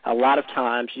introductions. A lot of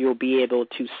times you'll be able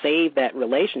to save that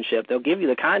relationship. They'll give you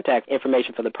the contact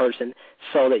information for the person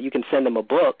so that you can send them a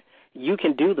book. You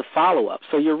can do the follow-up.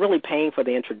 So you're really paying for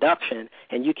the introduction,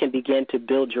 and you can begin to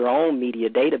build your own media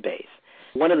database.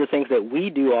 One of the things that we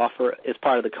do offer as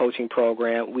part of the coaching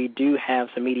program, we do have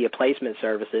some media placement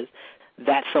services.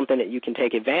 That's something that you can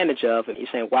take advantage of. And you're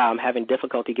saying, wow, I'm having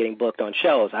difficulty getting booked on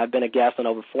shows. I've been a guest on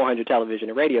over 400 television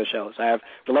and radio shows. I have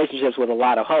relationships with a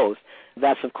lot of hosts.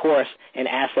 That's, of course, an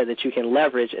asset that you can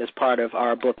leverage as part of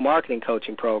our book marketing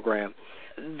coaching program.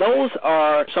 Those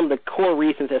are some of the core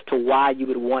reasons as to why you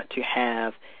would want to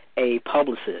have a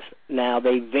publicist. Now,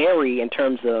 they vary in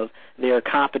terms of their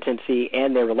competency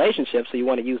and their relationships, so you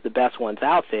want to use the best ones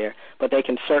out there, but they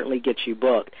can certainly get you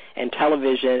booked. And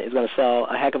television is going to sell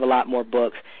a heck of a lot more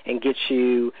books and get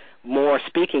you more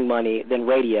speaking money than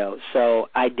radio. So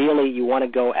ideally you want to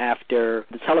go after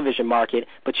the television market,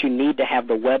 but you need to have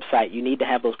the website. You need to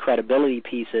have those credibility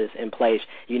pieces in place.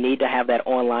 You need to have that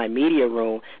online media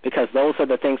room, because those are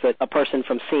the things that a person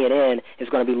from CNN is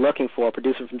going to be looking for, a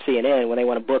producer from CNN, when they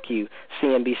want to book you,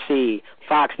 CNBC,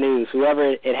 Fox News,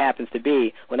 whoever it happens to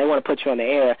be. When they want to put you on the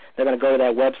air, they're going to go to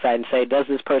that website and say, does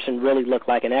this person really look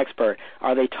like an expert?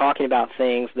 Are they talking about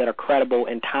things that are credible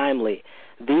and timely?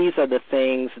 These are the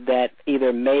things that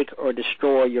either make or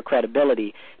destroy your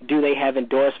credibility. Do they have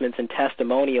endorsements and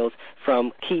testimonials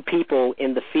from key people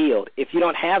in the field? If you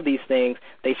don't have these things,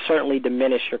 they certainly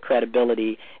diminish your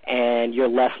credibility, and you're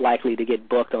less likely to get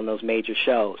booked on those major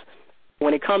shows.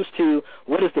 When it comes to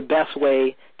what is the best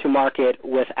way to market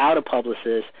without a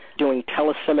publicist, doing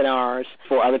teleseminars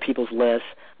for other people's lists,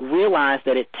 realize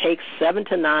that it takes 7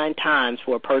 to 9 times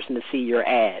for a person to see your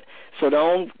ad. So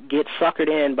don't get suckered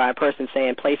in by a person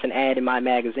saying, place an ad in my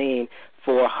magazine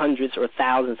for hundreds or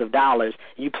thousands of dollars.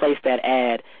 You place that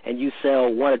ad and you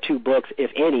sell 1 or 2 books,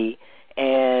 if any,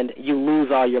 and you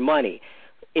lose all your money.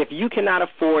 If you cannot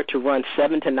afford to run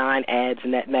 7 to 9 ads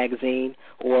in that magazine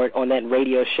or on that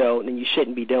radio show, then you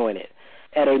shouldn't be doing it.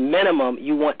 At a minimum,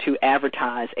 you want to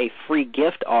advertise a free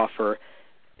gift offer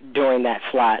during that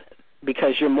slot,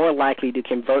 because you're more likely to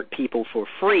convert people for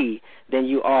free than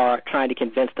you are trying to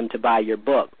convince them to buy your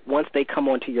book. Once they come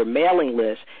onto your mailing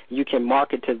list, you can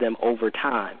market to them over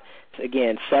time. So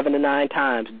again, 7 to 9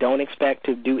 times. Don't expect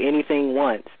to do anything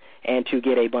once and to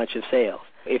get a bunch of sales.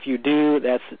 If you do,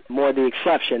 that's more the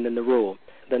exception than the rule.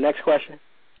 The next question.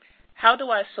 How do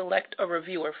I select a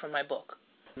reviewer for my book?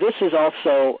 This is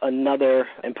also another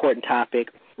important topic.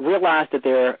 Realize that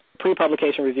there are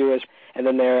pre-publication reviewers and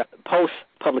then there are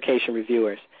post-publication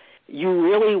reviewers. You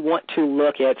really want to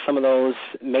look at some of those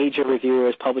major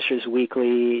reviewers, Publishers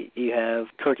Weekly. You have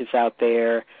Kirkus out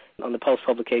there on the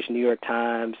post-publication New York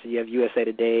Times. You have USA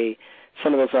Today,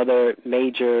 some of those other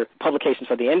major publications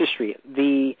for the industry.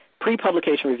 The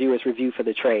pre-publication reviewers review for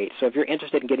the trade. So if you're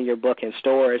interested in getting your book in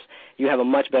stores, you have a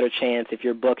much better chance if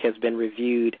your book has been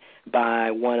reviewed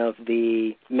by one of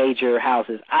the major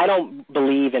houses. I don't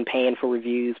believe in paying for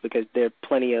reviews because there are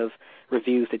plenty of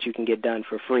reviews that you can get done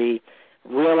for free.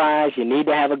 Realize you need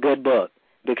to have a good book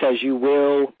because you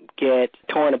will get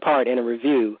torn apart in a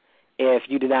review if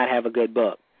you do not have a good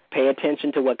book. Pay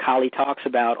attention to what Kali talks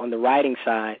about on the writing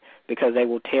side because they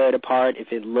will tear it apart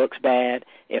if it looks bad.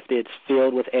 If it's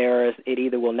filled with errors, it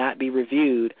either will not be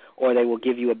reviewed or they will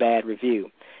give you a bad review.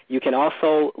 You can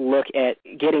also look at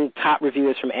getting top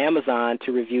reviewers from Amazon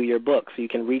to review your book, so you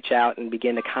can reach out and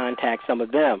begin to contact some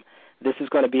of them. This is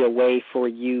going to be a way for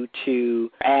you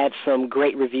to add some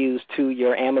great reviews to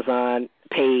your Amazon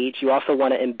page. You also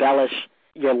want to embellish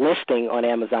your listing on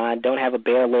Amazon. Don't have a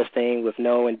bare listing with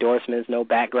no endorsements, no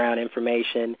background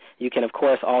information. You can, of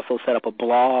course, also set up a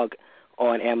blog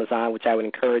on Amazon, which I would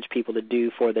encourage people to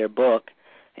do for their book.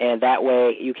 And that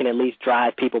way you can at least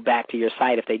drive people back to your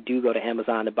site if they do go to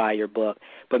Amazon to buy your book.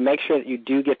 But make sure that you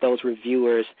do get those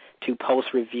reviewers to post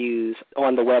reviews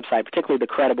on the website, particularly the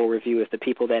credible reviewers, the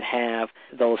people that have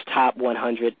those top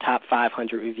 100, top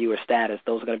 500 reviewer status.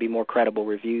 Those are going to be more credible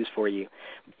reviews for you.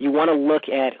 You want to look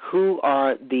at who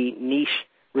are the niche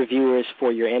reviewers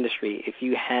for your industry. If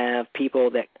you have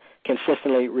people that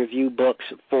consistently review books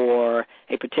for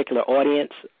a particular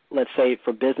audience, let's say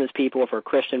for business people or for a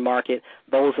Christian market,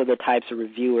 those are the types of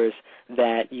reviewers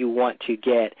that you want to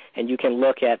get. And you can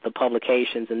look at the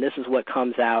publications, and this is what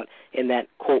comes out in that,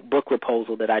 quote, book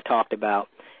proposal that I talked about.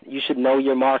 You should know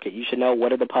your market. You should know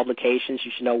what are the publications.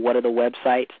 You should know what are the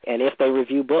websites, and if they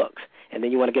review books. And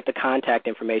then you want to get the contact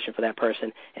information for that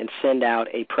person and send out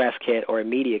a press kit or a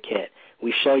media kit.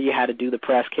 We show you how to do the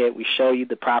press kit. We show you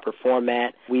the proper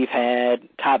format. We've had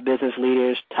top business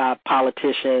leaders, top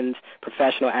politicians,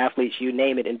 professional athletes, you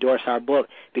name it, endorse our book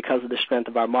because of the strength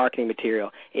of our marketing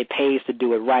material. It pays to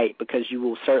do it right because you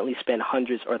will certainly spend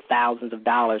hundreds or thousands of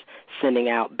dollars sending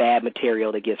out bad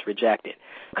material that gets rejected.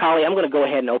 Kali, I'm going to go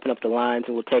ahead and open up the lines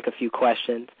and we'll take a few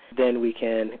questions. Then we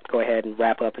can go ahead and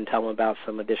wrap up and tell them about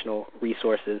some additional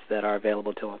resources that are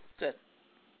available to them. Good.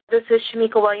 This is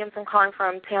Shamika Williamson calling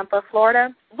from Tampa,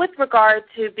 Florida. With regard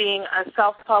to being a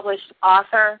self-published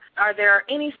author, are there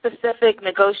any specific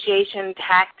negotiation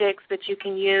tactics that you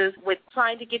can use with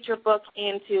trying to get your book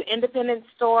into independent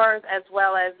stores as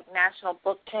well as national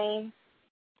book chains?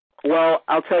 Well,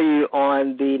 I'll tell you,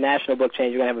 on the national book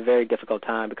chains, you're going to have a very difficult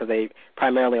time because they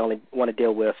primarily only want to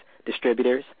deal with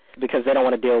distributors because they don't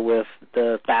want to deal with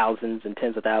the thousands and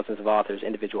tens of thousands of authors,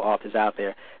 individual authors out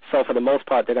there. So for the most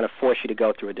part, they're going to force you to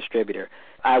go through a distributor.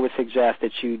 I would suggest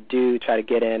that you do try to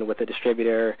get in with a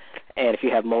distributor, and if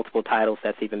you have multiple titles,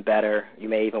 that's even better. You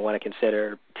may even want to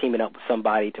consider teaming up with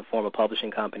somebody to form a publishing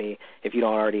company if you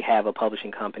don't already have a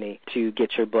publishing company to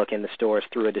get your book in the stores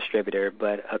through a distributor.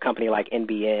 But a company like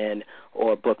NBN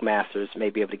or Bookmasters may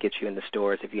be able to get you in the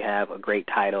stores if you have a great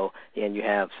title and you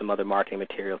have some other marketing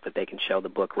materials that they can show the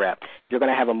book rep. You're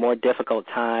going to have a more difficult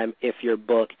time if your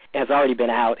book has already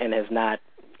been out and has not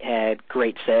had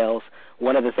great sales.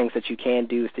 One of the things that you can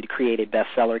do is to create a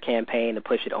bestseller campaign to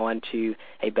push it onto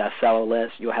a bestseller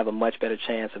list. You'll have a much better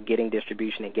chance of getting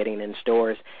distribution and getting it in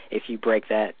stores if you break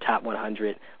that top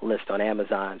 100 list on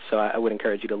Amazon. So I would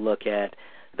encourage you to look at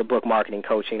the book marketing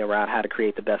coaching around how to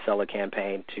create the bestseller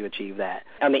campaign to achieve that.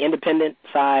 On the independent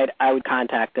side, I would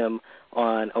contact them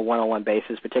on a one-on-one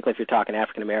basis, particularly if you're talking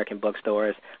African-American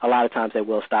bookstores. A lot of times they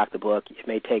will stock the book. It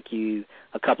may take you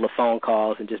a couple of phone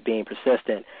calls and just being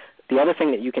persistent. The other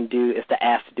thing that you can do is to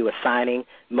ask to do a signing.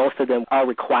 Most of them are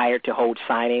required to hold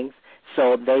signings,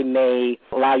 so they may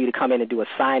allow you to come in and do a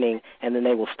signing, and then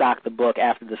they will stock the book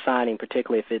after the signing,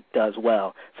 particularly if it does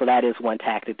well. So that is one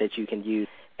tactic that you can use,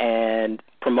 and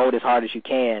promote as hard as you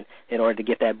can in order to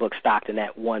get that book stocked in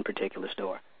that one particular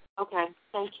store. Okay,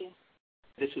 thank you.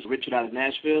 This is Richard out of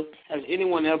Nashville. Has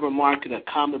anyone ever marketed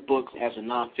a comic book as a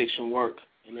nonfiction work,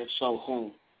 and if so,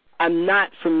 whom? I'm not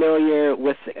familiar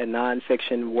with a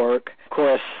nonfiction work. Of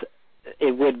course,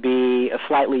 it would be a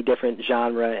slightly different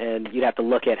genre, and you'd have to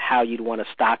look at how you'd want to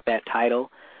stock that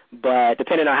title. But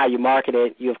depending on how you market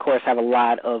it, you, of course, have a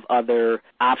lot of other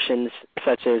options,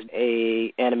 such as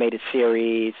a animated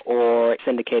series or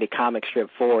syndicated comic strip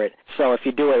for it. So if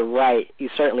you do it right, you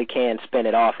certainly can spin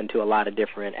it off into a lot of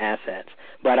different assets.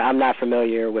 But I'm not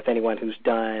familiar with anyone who's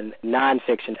done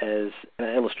nonfiction as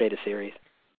an illustrated series.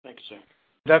 Thank you, sir.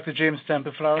 Dr. James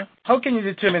Temple-Flower, how can you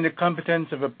determine the competence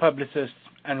of a publicist,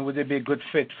 and would it be a good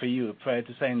fit for you prior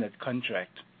to signing that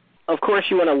contract? Of course,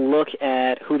 you want to look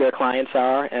at who their clients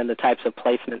are and the types of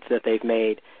placements that they've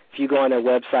made. If you go on their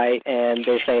website and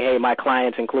they say, hey, my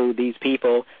clients include these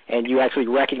people, and you actually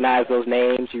recognize those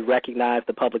names, you recognize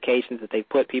the publications that they've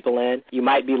put people in, you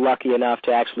might be lucky enough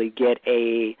to actually get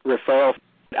a referral.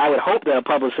 I would hope that a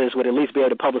publicist would at least be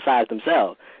able to publicize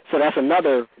themselves. So that's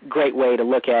another great way to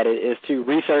look at it, is to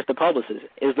research the publicist.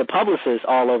 Is the publicist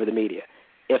all over the media?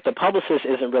 If the publicist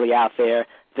isn't really out there,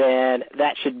 then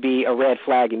that should be a red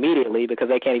flag immediately, because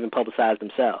they can't even publicize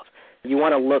themselves. You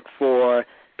want to look for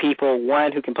people,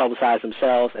 one, who can publicize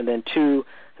themselves, and then two,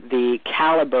 the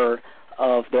caliber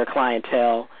of their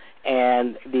clientele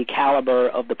and the caliber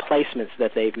of the placements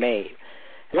that they've made.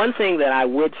 One thing that I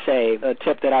would say, a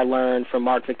tip that I learned from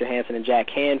Mark Victor Hansen and Jack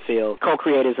Canfield,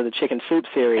 co-creators of the Chicken Soup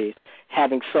series,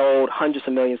 having sold hundreds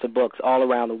of millions of books all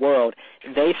around the world,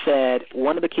 they said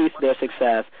one of the keys to their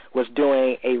success was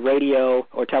doing a radio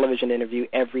or television interview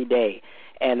every day.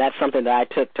 And that's something that I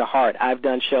took to heart. I've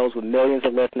done shows with millions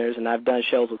of listeners, and I've done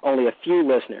shows with only a few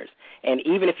listeners. And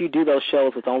even if you do those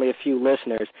shows with only a few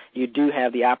listeners, you do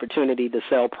have the opportunity to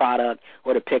sell product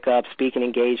or to pick up speaking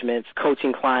engagements,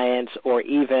 coaching clients, or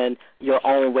even your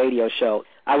own radio show.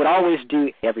 I would always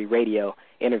do every radio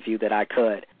interview that I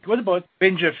could. What about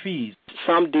vendor fees?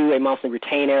 Some do a monthly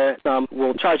retainer. Some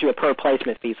will charge you a per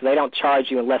placement fee, so they don't charge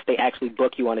you unless they actually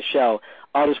book you on a show.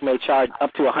 Others may charge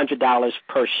up to $100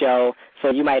 per show,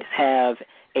 so you might have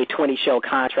a 20-show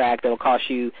contract that will cost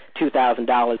you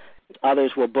 $2,000.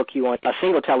 Others will book you on a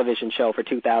single television show for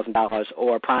 $2,000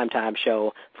 or a primetime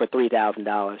show for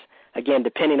 $3,000. Again,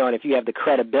 depending on if you have the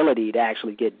credibility to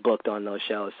actually get booked on those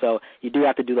shows. So you do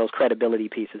have to do those credibility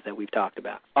pieces that we've talked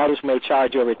about. Others may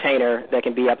charge you a retainer that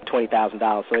can be up to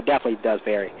 $20,000, so it definitely does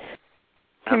vary.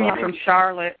 Kimmy from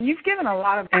Charlotte. You've given a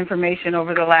lot of information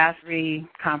over the last 3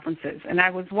 conferences, and I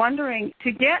was wondering,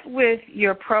 to get with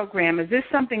your program, is this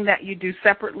something that you do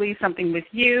separately, something with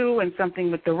you and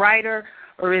something with the writer,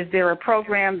 or is there a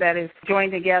program that is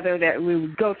joined together that we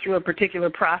would go through a particular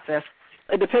process?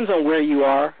 It depends on where you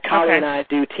are. Kali and I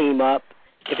do team up.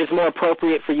 If it's more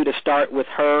appropriate for you to start with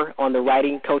her on the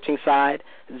writing coaching side,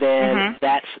 then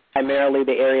that's primarily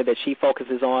the area that she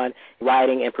focuses on,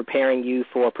 writing and preparing you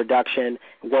for production,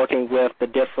 working with the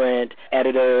different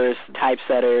editors,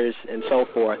 typesetters, and so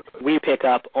forth. We pick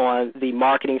up on the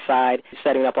marketing side,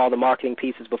 setting up all the marketing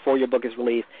pieces before your book is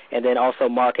released, and then also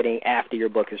marketing after your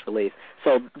book is released.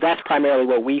 So that's primarily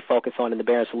what we focus on in the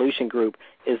Barron Solution Group,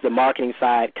 is the marketing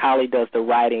side. Kali does the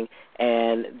writing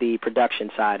and the production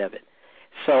side of it.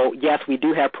 So, yes, we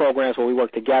do have programs where we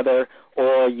work together,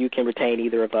 or you can retain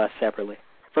either of us separately.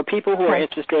 For people who are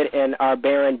interested in our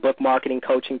Barron Book Marketing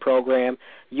Coaching Program,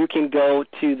 you can go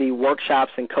to the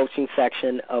workshops and coaching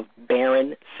section of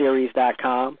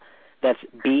BarronSeries.com. That's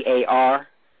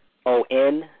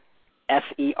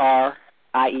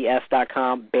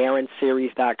BarronSeries.com,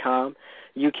 BarronSeries.com.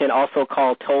 You can also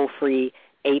call toll-free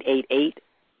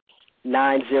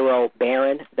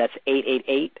 888-90-BARRON. That's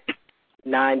 888-90-BARRON.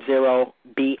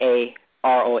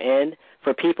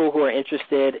 For people who are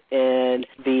interested in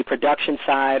the production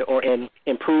side or in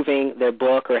improving their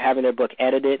book or having their book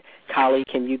edited, Kali,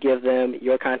 can you give them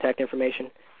your contact information?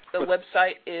 The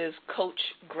website is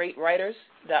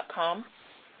CoachGreatWriters.com.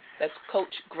 That's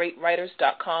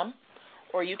CoachGreatWriters.com.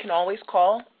 Or you can always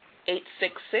call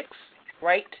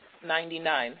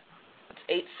 866-WRITE-99.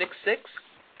 It's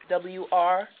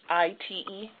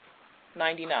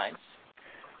 866-WRITE-99.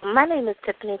 My name is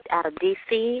Tiffany out of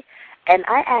D.C., and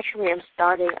I actually am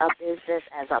starting a business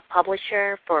as a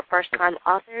publisher for first-time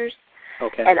authors.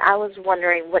 Okay. And I was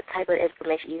wondering what type of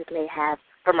information you may have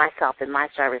for myself and my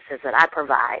services that I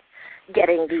provide,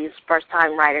 getting these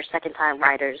first-time writers, second-time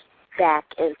writers back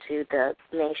into the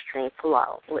mainstream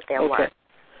flow with their work.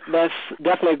 That's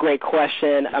definitely a great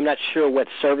question. I'm not sure what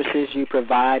services you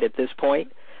provide at this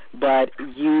point, but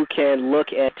you can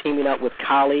look at teaming up with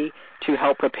Kali to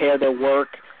help prepare their work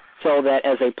so that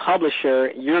as a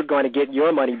publisher, you're going to get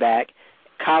your money back.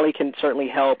 Kali can certainly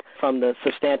help from the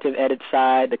substantive edit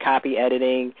side, the copy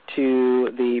editing, to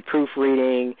the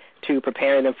proofreading, to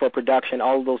preparing them for production,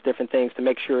 all of those different things to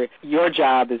make sure your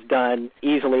job is done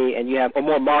easily and you have a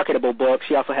more marketable book.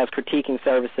 She also has critiquing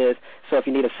services, so if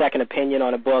you need a second opinion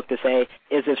on a book to say,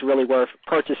 is this really worth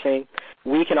purchasing?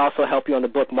 We can also help you on the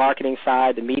book marketing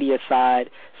side, the media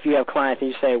side. If you have clients and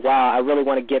you say, wow, I really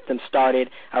want to get them started,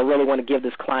 I really want to give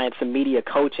this client some media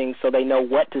coaching so they know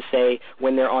what to say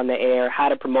when they're on the air, how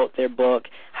to promote their book,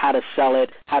 how to sell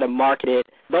it, how to market it.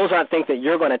 Those aren't things that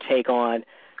you're going to take on,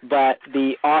 but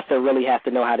the author really has to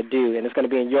know how to do, and it's going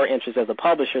to be in your interest as a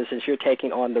publisher since you're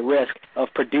taking on the risk of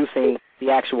producing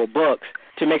the actual books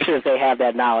to make sure that they have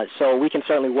that knowledge. So we can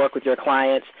certainly work with your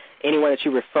clients. Anyone that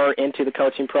you refer into the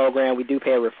coaching program, we do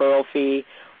pay a referral fee,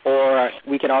 or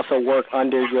we can also work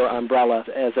under your umbrella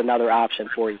as another option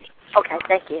for you. Okay,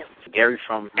 thank you. Gary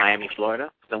from Miami, Florida.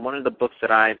 And one of the books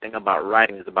that I think about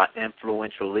writing is about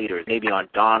influential leaders, maybe on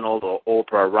Donald or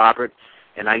Oprah or Robert,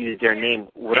 and I use their name.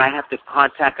 Would I have to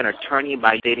contact an attorney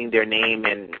by stating their name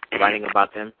and writing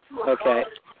about them? Okay.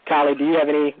 Kali, do you have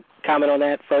any comment on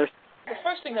that first? The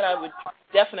first thing that I would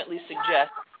definitely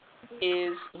suggest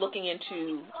is looking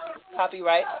into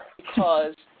copyright,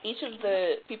 because each of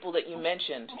the people that you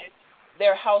mentioned,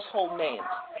 they're household names.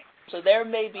 So there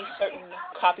may be certain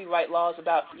copyright laws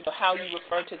about how you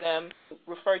refer to them,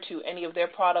 refer to any of their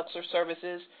products or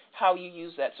services, how you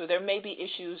use that. So there may be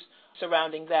issues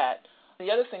surrounding that.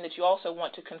 The other thing that you also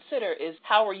want to consider is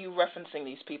how are you referencing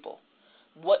these people?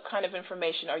 What kind of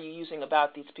information are you using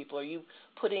about these people? Are you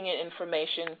putting in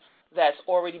information that's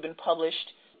already been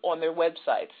published on their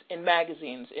websites, in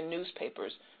magazines, in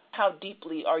newspapers? How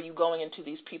deeply are you going into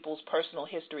these people's personal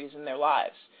histories and their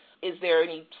lives? Is there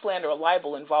any slander or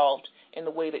libel involved in the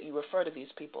way that you refer to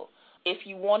these people? If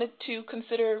you wanted to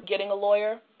consider getting a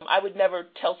lawyer, I would never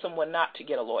tell someone not to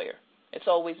get a lawyer. It's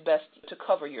always best to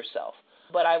cover yourself.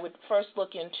 But I would first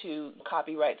look into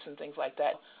copyrights and things like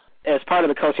that. As part of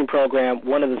the coaching program,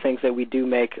 one of the things that we do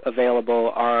make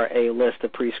available are a list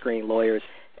of pre-screened lawyers.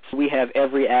 We have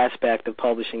every aspect of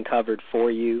publishing covered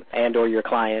for you and or your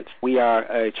clients. We are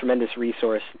a tremendous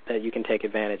resource that you can take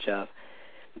advantage of.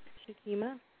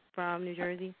 Shakima from New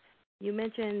Jersey, you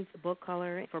mentioned book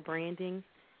color for branding.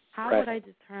 How Right. would I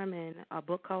determine a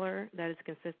book color that is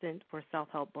consistent for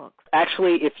self-help books?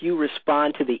 Actually, if you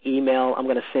respond to the email, I'm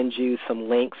going to send you some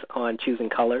links on choosing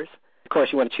colors. Of course,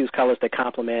 you want to choose colors that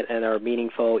complement and are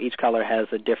meaningful. Each color has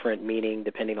a different meaning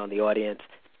depending on the audience.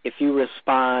 If you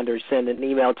respond or send an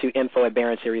email to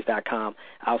info@barronseries.com,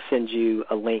 I'll send you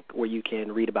a link where you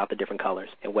can read about the different colors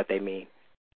and what they mean.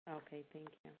 Okay, thank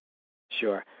you.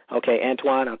 Sure. Okay,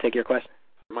 Antoine, I'll take your question.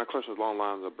 My question is along the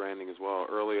lines of branding as well.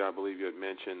 Earlier, I believe you had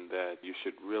mentioned that you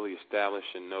should really establish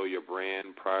and know your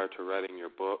brand prior to writing your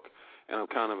book, and I'm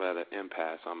kind of at an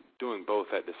impasse. I'm doing both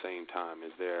at the same time.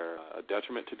 Is there a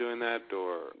detriment to doing that,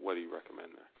 or what do you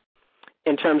recommend there?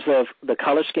 In terms of the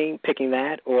color scheme, picking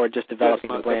that, or just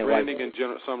developing the brand? Branding in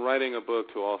general. So I'm writing a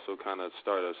book to also kind of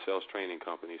start a sales training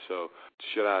company. So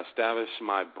should I establish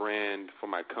my brand for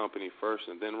my company first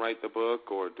and then write the book,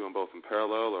 or do them both in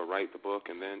parallel, or write the book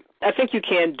and then? I think you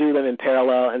can do them in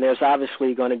parallel, and there's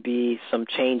obviously going to be some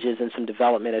changes and some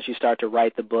development as you start to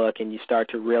write the book and you start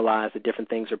to realize that different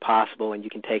things are possible and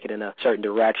you can take it in a certain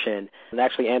direction. And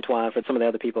actually, Antoine, for some of the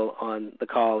other people on the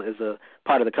call, is a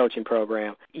part of the coaching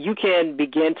program. You can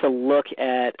begin to look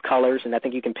at colors, and I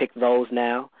think you can pick those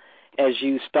now, as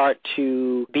you start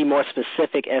to be more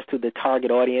specific as to the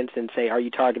target audience and say, are you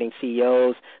targeting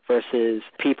CEOs versus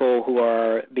people who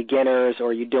are beginners, or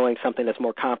are you doing something that's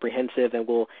more comprehensive and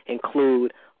will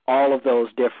include all of those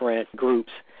different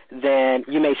groups? Then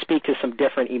you may speak to some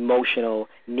different emotional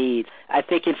needs. I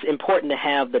think it's important to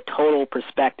have the total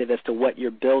perspective as to what you're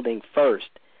building first.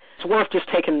 It's worth just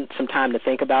taking some time to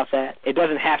think about that. It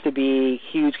doesn't have to be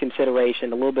huge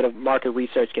consideration. A little bit of market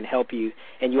research can help you,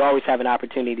 and you always have an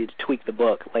opportunity to tweak the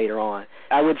book later on.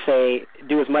 I would say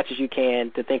do as much as you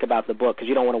can to think about the book, because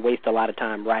you don't want to waste a lot of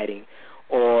time writing,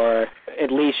 or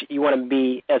at least you want to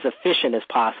be as efficient as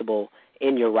possible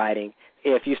in your writing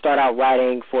if you start out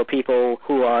writing for people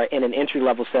who are in an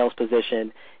entry-level sales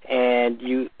position and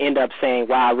you end up saying,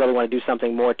 wow, I really want to do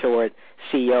something more toward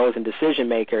CEOs and decision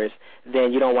makers,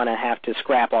 then you don't want to have to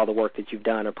scrap all the work that you've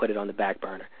done or put it on the back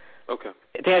burner. Okay.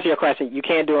 To answer your question, you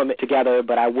can do them together,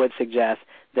 but I would suggest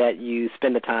that you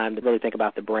spend the time to really think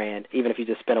about the brand. Even if you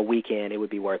just spend a weekend, it would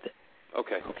be worth it.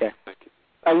 Okay. Thank you.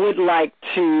 I would like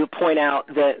to point out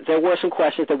that there were some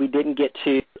questions that we didn't get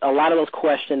to. A lot of those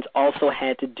questions also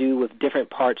had to do with different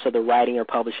parts of the writing or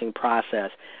publishing process.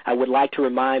 I would like to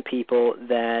remind people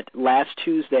that last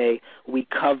Tuesday we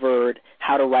covered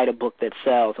how to write a book that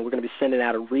sells, and we're going to be sending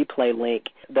out a replay link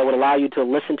that would allow you to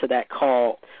listen to that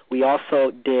call. We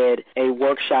also did a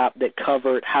workshop that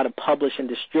covered how to publish and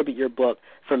distribute your book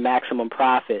for maximum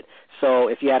profit. So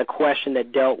if you had a question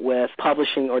that dealt with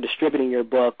publishing or distributing your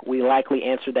book, we likely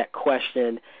answered that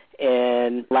question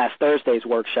in last Thursday's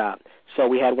workshop. So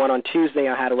we had one on Tuesday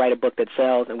on how to write a book that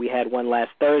sells, and we had one last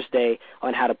Thursday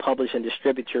on how to publish and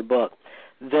distribute your book.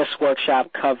 This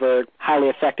workshop covered highly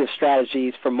effective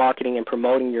strategies for marketing and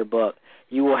promoting your book.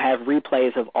 You will have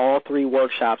replays of all three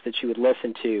workshops that you would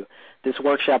listen to. This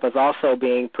workshop is also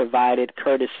being provided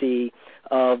courtesy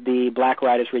of the Black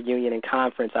Writers Reunion and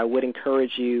Conference. I would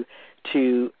encourage you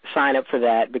to sign up for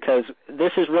that because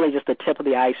this is really just the tip of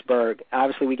the iceberg.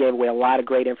 Obviously, we gave away a lot of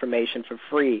great information for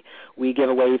free. We give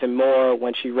away even more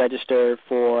once you register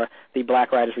for the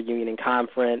Black Writers Reunion and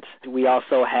Conference. We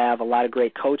also have a lot of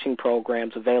great coaching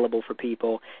programs available for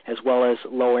people as well as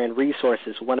lower-end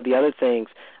resources. One of the other things,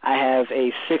 I have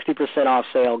a 60% off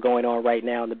sale going on right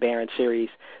now in the Barron Series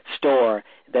store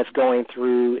that's going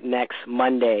through next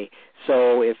Monday.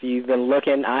 So if you've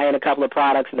been eyeing a couple of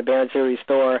products in the Barron Series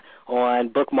store on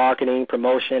book marketing,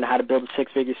 promotion, how to build a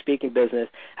six-figure speaking business,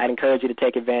 I'd encourage you to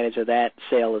take advantage of that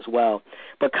sale as well.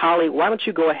 But, Kali, why don't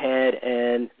you go ahead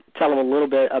and tell them a little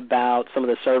bit about some of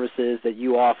the services that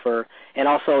you offer. And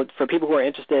also, for people who are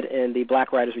interested in the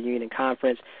Black Writers Reunion and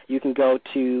Conference, you can go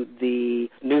to the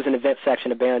news and events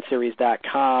section of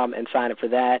BarronSeries.com and sign up for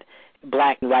that.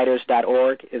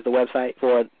 BlackWriters.org is the website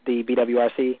for the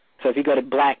BWRC. So if you go to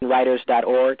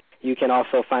BlackWriters.org, you can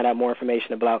also find out more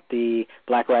information about the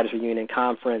Black Writers Reunion and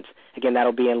Conference. Again,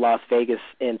 that'll be in Las Vegas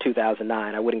in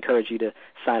 2009. I would encourage you to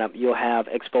sign up. You'll have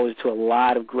exposure to a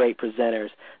lot of great presenters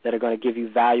that are going to give you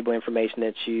valuable information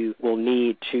that you will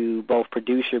need to both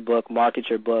produce your book, market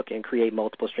your book, and create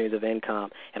multiple streams of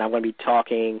income. And I'm going to be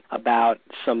talking about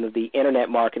some of the internet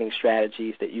marketing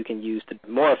strategies that you can use to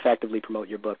more effectively promote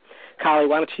your book. Kali,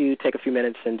 why don't you take a few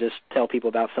minutes and just tell people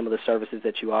about some of the services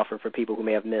that you offer for people who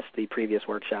may have missed the previous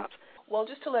workshops? Well,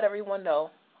 just to let everyone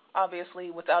know,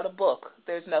 obviously, without a book,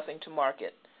 there's nothing to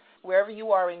market. Wherever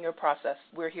you are in your process,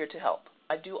 we're here to help.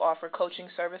 I do offer coaching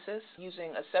services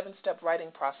using a 7-step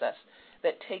writing process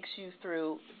that takes you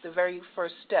through the very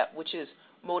first step, which is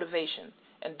motivation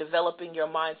and developing your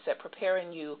mindset,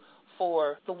 preparing you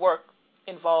for the work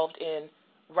involved in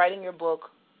writing your book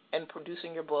and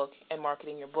producing your book and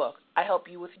marketing your book. I help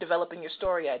you with developing your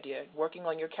story idea, working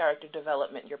on your character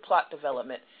development, your plot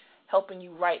development, helping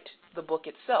you write the book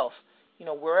itself,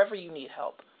 wherever you need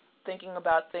help, thinking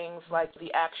about things like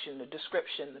the action, the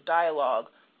description, the dialogue,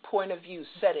 point of view,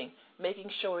 setting, making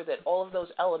sure that all of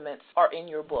those elements are in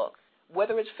your book.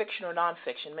 Whether it's fiction or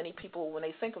nonfiction, many people, when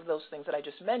they think of those things that I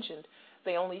just mentioned,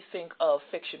 they only think of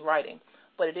fiction writing,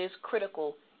 but it is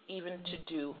critical even to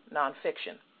do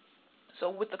nonfiction. So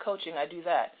with the coaching, I do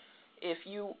that. If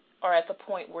you are at the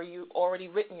point where you've already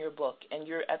written your book and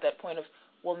you're at that point of,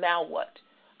 well, now what?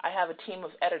 I have a team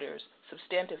of editors,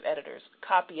 substantive editors,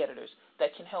 copy editors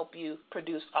that can help you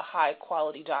produce a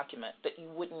high-quality document that you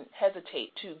wouldn't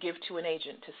hesitate to give to an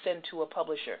agent, to send to a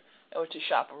publisher, or to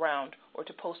shop around, or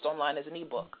to post online as an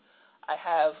ebook. I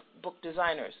have book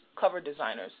designers, cover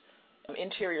designers,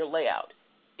 interior layout.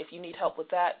 If you need help with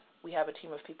that, we have a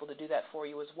team of people to do that for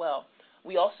you as well.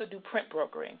 We also do print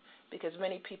brokering because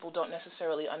many people don't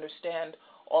necessarily understand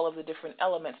all of the different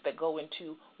elements that go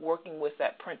into working with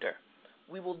that printer.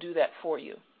 We will do that for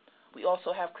you. We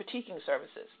also have critiquing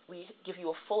services. We give you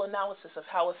a full analysis of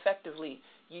how effectively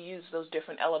you use those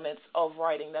different elements of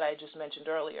writing that I just mentioned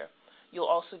earlier. You'll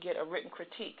also get a written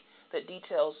critique that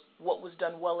details what was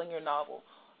done well in your novel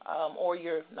or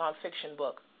your nonfiction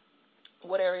book,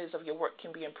 what areas of your work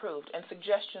can be improved, and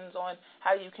suggestions on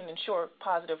how you can ensure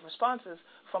positive responses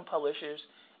from publishers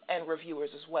and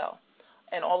reviewers as well.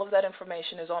 And all of that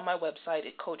information is on my website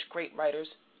at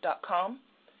CoachGreatWriters.com.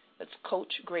 That's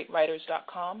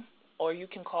CoachGreatWriters.com, or you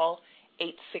can call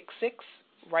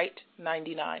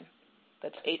 866-WRITE-99.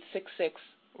 That's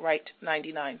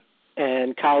 866-WRITE-99.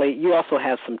 And, Kali, you also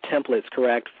have some templates,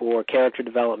 correct, for character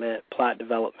development, plot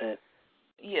development?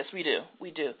 Yes, we do.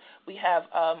 We have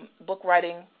book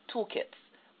writing toolkits.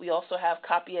 We also have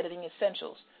copy editing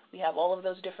essentials. We have all of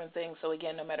those different things. So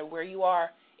again, no matter where you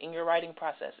are in your writing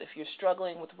process, if you're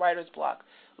struggling with writer's block,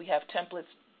 we have templates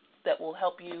that will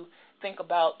help you think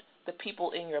about the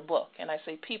people in your book. And I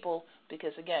say people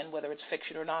because, again, whether it's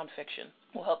fiction or nonfiction,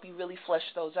 will help you really flesh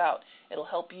those out. It'll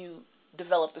help you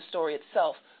develop the story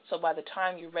itself. So by the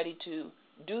time you're ready to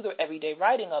do the everyday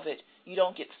writing of it, you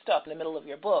don't get stuck in the middle of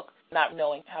your book not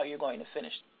knowing how you're going to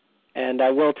finish. And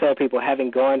I will tell people,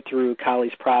 having gone through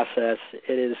Kali's process,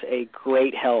 it is a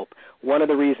great help. One of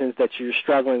the reasons that you're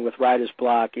struggling with writer's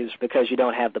block is because you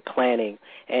don't have the planning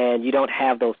and you don't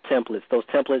have those templates. Those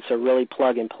templates are really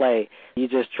plug and play. You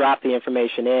just drop the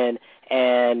information in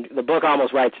and the book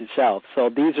almost writes itself. So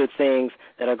these are things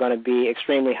that are going to be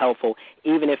extremely helpful,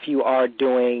 even if you are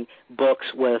doing books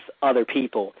with other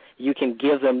people. You can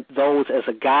give them those as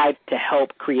a guide to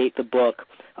help create the book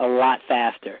a lot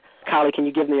faster. Kali, can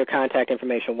you give me your contact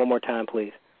information one more time,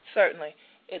 please? Certainly.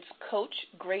 It's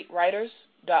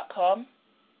CoachGreatWriters.com,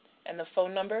 and the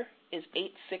phone number is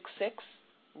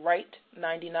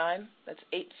 866-WRITE-99. That's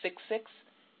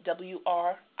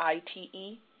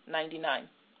 866-WRITE-99.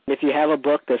 If you have a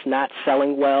book that's not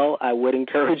selling well, I would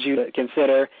encourage you to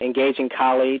consider engaging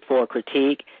Kali for a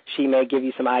critique. She may give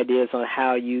you some ideas on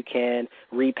how you can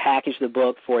repackage the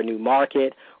book for a new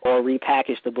market or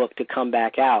repackage the book to come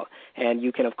back out. And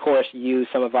you can, of course, use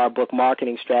some of our book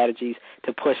marketing strategies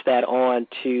to push that on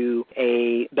to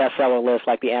a bestseller list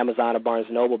like the Amazon or Barnes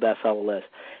 & Noble bestseller list.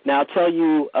 Now, I'll tell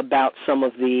you about some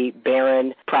of the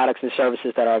Barron products and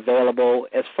services that are available.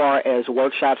 As far as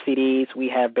workshop CDs, we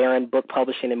have Barron Book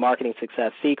Publishing and Marketing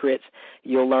Success Secrets.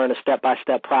 You'll learn a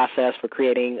step-by-step process for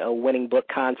creating a winning book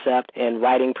concept and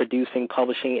writing, producing,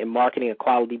 publishing, and marketing a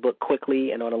quality book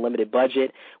quickly and on a limited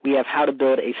budget. We have how to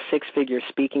build a six-figure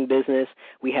speaking business.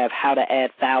 We have how to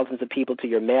add thousands of people to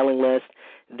your mailing list.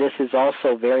 This is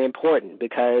also very important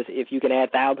because if you can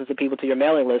add thousands of people to your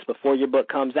mailing list before your book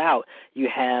comes out, you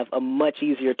have a much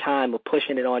easier time of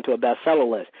pushing it onto a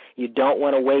bestseller list. You don't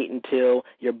want to wait until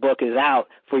your book is out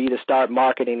for you to start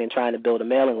marketing and trying to build a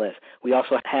mailing list. We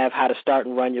also have how to start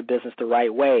and run your business the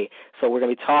right way. So we're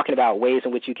going to be talking about ways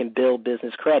in which you can build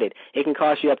business credit. It can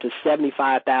cost you up to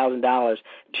 $75,000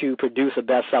 to produce a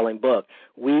best-selling book.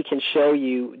 We can show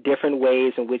you different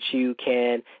ways in which you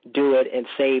can do it and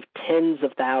save tens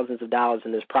of thousands of dollars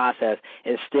in this process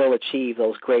and still achieve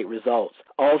those great results.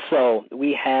 Also,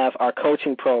 we have our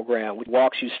coaching program, which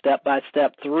walks you step by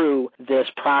step through this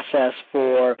process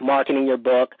for marketing your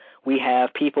book. We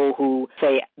have people who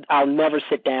say, I'll never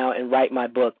sit down and write my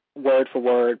book word for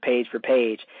word, page for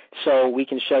page. So we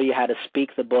can show you how to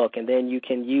speak the book, and then you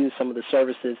can use some of the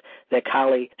services that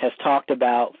Kali has talked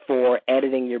about for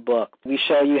editing your book. We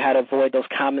show you how to avoid those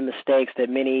common mistakes that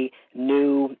many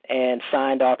new and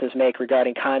signed authors make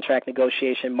regarding contract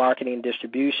negotiation, marketing, and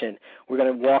distribution. We're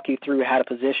going to walk you through how to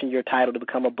position your title to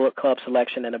become a book club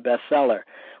selection and a bestseller.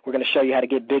 We're going to show you how to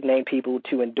get big-name people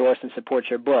to endorse and support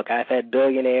your book. I've had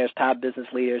billionaires, top business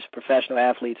leaders, professional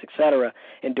athletes, etc.,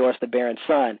 endorse the Barron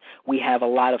Sun. We have a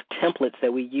lot of templates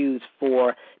that we use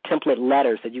for template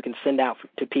letters that you can send out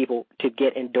to people to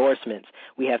get endorsements.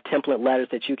 We have template letters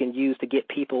that you can use to get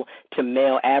people to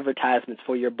mail advertisements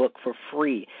for your book for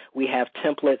free. We have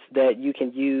templates that you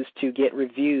can use to get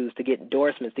reviews, to get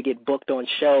endorsements, to get booked on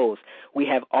shows. We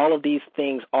have all of these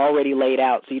things already laid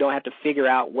out so you don't have to figure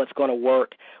out what's going to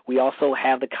work. We also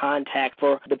have the contact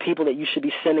for the people that you should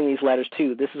be sending these letters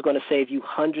to. This is going to save you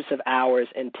hundreds of hours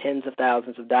and tens of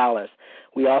thousands of dollars.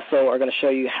 We also are going to show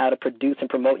you how to produce and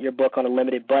promote your book on a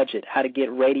limited budget, how to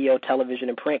get radio, television,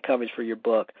 and print coverage for your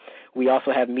book. We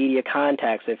also have media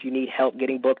contacts. If you need help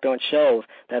getting booked on shows,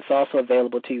 that's also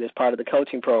available to you as part of the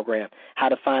coaching program. How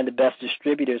to find the best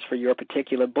distributors for your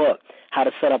particular book. How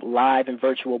to set up live and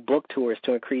virtual book tours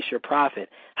to increase your profit.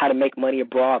 How to make money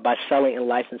abroad by selling and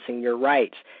licensing your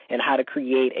rights. And how to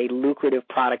create a lucrative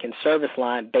product and service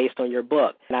line based on your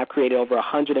book. And I've created over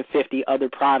 150 other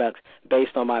products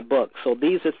based on my book. So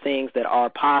these are things that are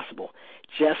possible.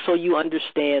 Just so you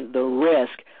understand the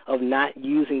risk of not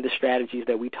using the strategies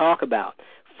that we talk about.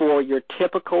 For your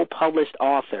typical published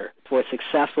author for a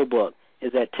successful book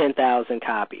is at 10,000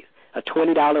 copies. A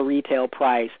 $20 retail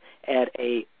price at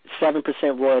a 7%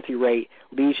 royalty rate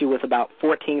leaves you with about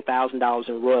 $14,000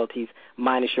 in royalties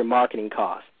minus your marketing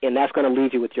costs. And that's going to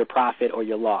leave you with your profit or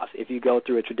your loss if you go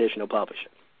through a traditional publisher.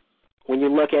 When you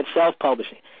look at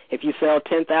self-publishing, if you sell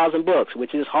 10,000 books,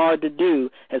 which is hard to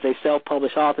do as a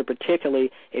self-published author,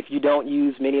 particularly if you don't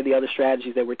use many of the other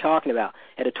strategies that we're talking about,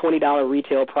 at a $20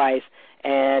 retail price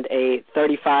and a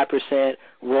 35%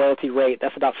 royalty rate.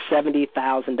 That's about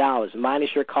 $70,000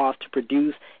 minus your cost to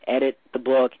produce, edit the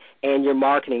book, and your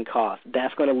marketing cost.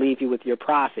 That's going to leave you with your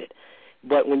profit.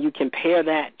 But when you compare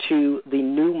that to the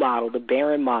new model, the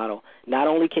Barron model, not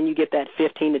only can you get that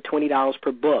 $15 to $20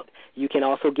 per book, you can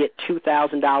also get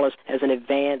 $2,000 as an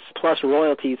advance plus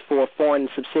royalties for foreign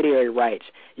subsidiary rights.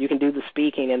 You can do the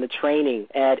speaking and the training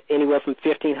at anywhere from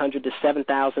 $1,500 to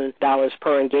 $7,000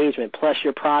 per engagement, plus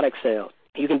your product sales.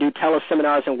 You can do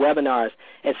teleseminars and webinars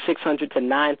at $600 to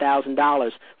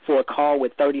 $9,000 for a call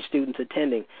with 30 students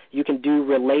attending. You can do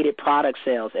related product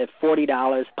sales at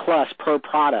 $40 plus per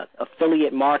product,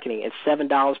 affiliate marketing at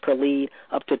 $7 per lead,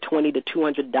 up to $20 to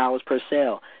 $200 per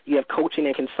sale. You have coaching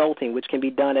and consulting, which can be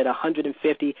done at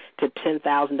 $150 to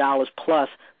 $10,000 plus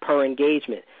per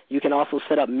engagement. You can also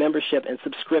set up membership and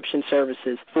subscription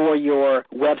services for your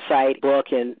website,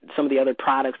 book, and some of the other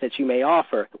products that you may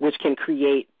offer, which can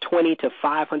create $20 to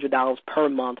 $500 per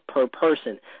month per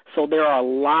person. So there are a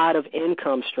lot of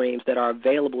income streams that are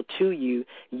available to you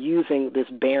using this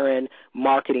Barron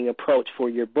marketing approach for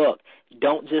your book.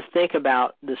 Don't just think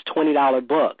about this $20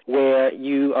 book where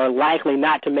you are likely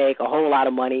not to make a whole lot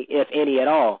of money, if any at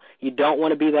all. You don't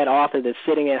want to be that author that's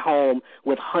sitting at home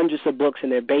with hundreds of books in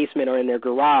their basement or in their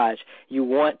garage. You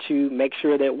want to make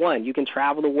sure that, one, you can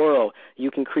travel the world,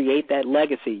 you can create that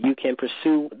legacy, you can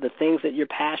pursue the things that you're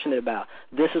passionate about.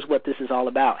 This is what this is all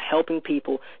about, helping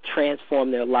people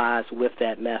transform their lives with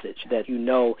that message that you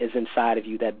know is inside of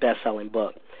you, that best-selling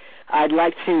book. I'd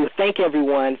like to thank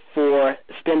everyone for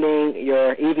spending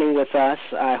your evening with us.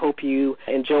 I hope you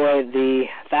enjoyed the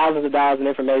thousands of dollars of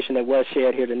information that was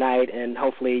shared here tonight, and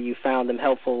hopefully you found them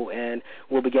helpful and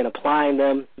will begin applying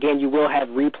them. Again, you will have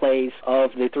replays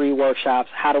of the 3 workshops: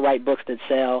 how to write books that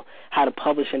sell, how to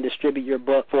publish and distribute your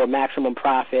book for maximum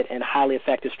profit, and highly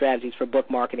effective strategies for book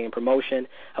marketing and promotion.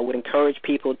 I would encourage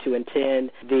people to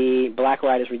attend the Black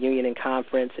Writers Reunion and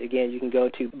Conference. Again, you can go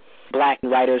to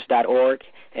blackwriters.org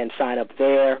and sign up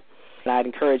there. And I'd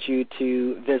encourage you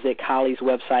to visit Kali's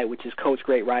website, which is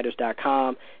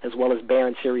CoachGreatWriters.com, as well as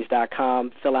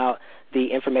BarronSeries.com. Fill out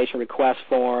the information request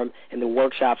form in the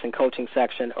workshops and coaching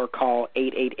section, or call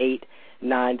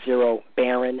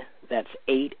 888-90-BARRON. That's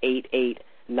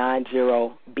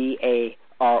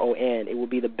 888-90-BARRON. It will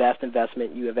be the best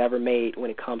investment you have ever made when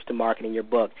it comes to marketing your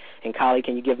book. And Kali,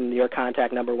 can you give them your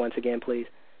contact number once again, please?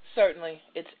 Certainly.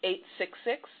 It's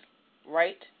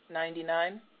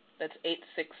 866-WRITE-99. That's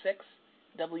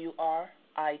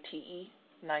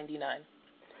 866-WRITE-99.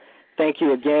 Thank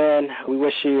you again. We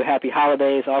wish you happy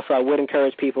holidays. Also, I would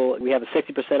encourage people, we have a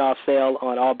 60% off sale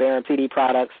on all Barron CD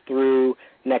products through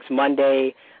next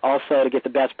Monday. Also, to get the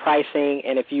best pricing,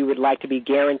 and if you would like to be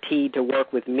guaranteed to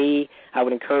work with me, I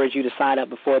would encourage you to sign up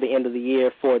before the end of the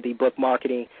year for the book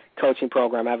marketing coaching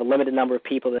program. I have a limited number of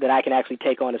people that I can actually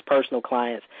take on as personal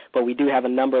clients, but we do have a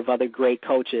number of other great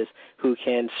coaches who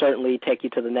can certainly take you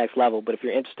to the next level. But if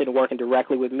you're interested in working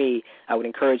directly with me, I would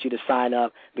encourage you to sign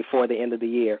up before the end of the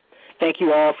year. Thank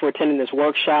you all for attending this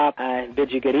workshop. I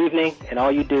bid you good evening, and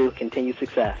all you do, continue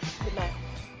success. Good night.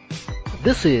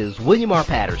 This is William R.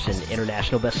 Patterson,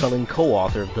 international best-selling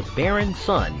co-author of The Barron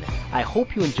Son. I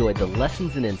hope you enjoyed the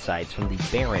lessons and insights from the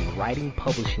Barron Writing,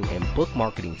 Publishing, and Book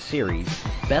Marketing series,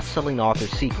 Best-Selling Author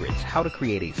Secrets, How to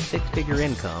Create a Six-Figure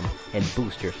Income and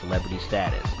Boost Your Celebrity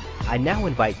Status. I now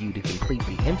invite you to complete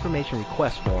the information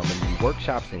request form in the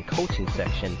workshops and coaching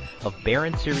section of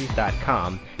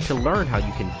BarronSeries.com to learn how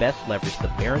you can best leverage the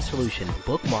Barron Solution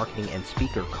book marketing and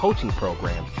speaker coaching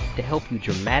programs to help you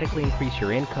dramatically increase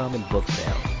your income and book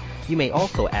sales. You may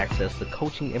also access the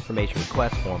coaching information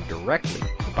request form directly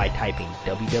by typing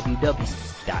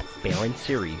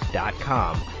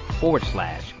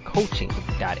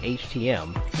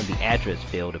www.barronseries.com/coaching.htm in the address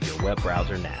field of your web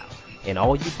browser now. In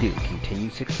all you do, continue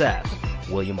success.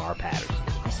 William R. Patterson.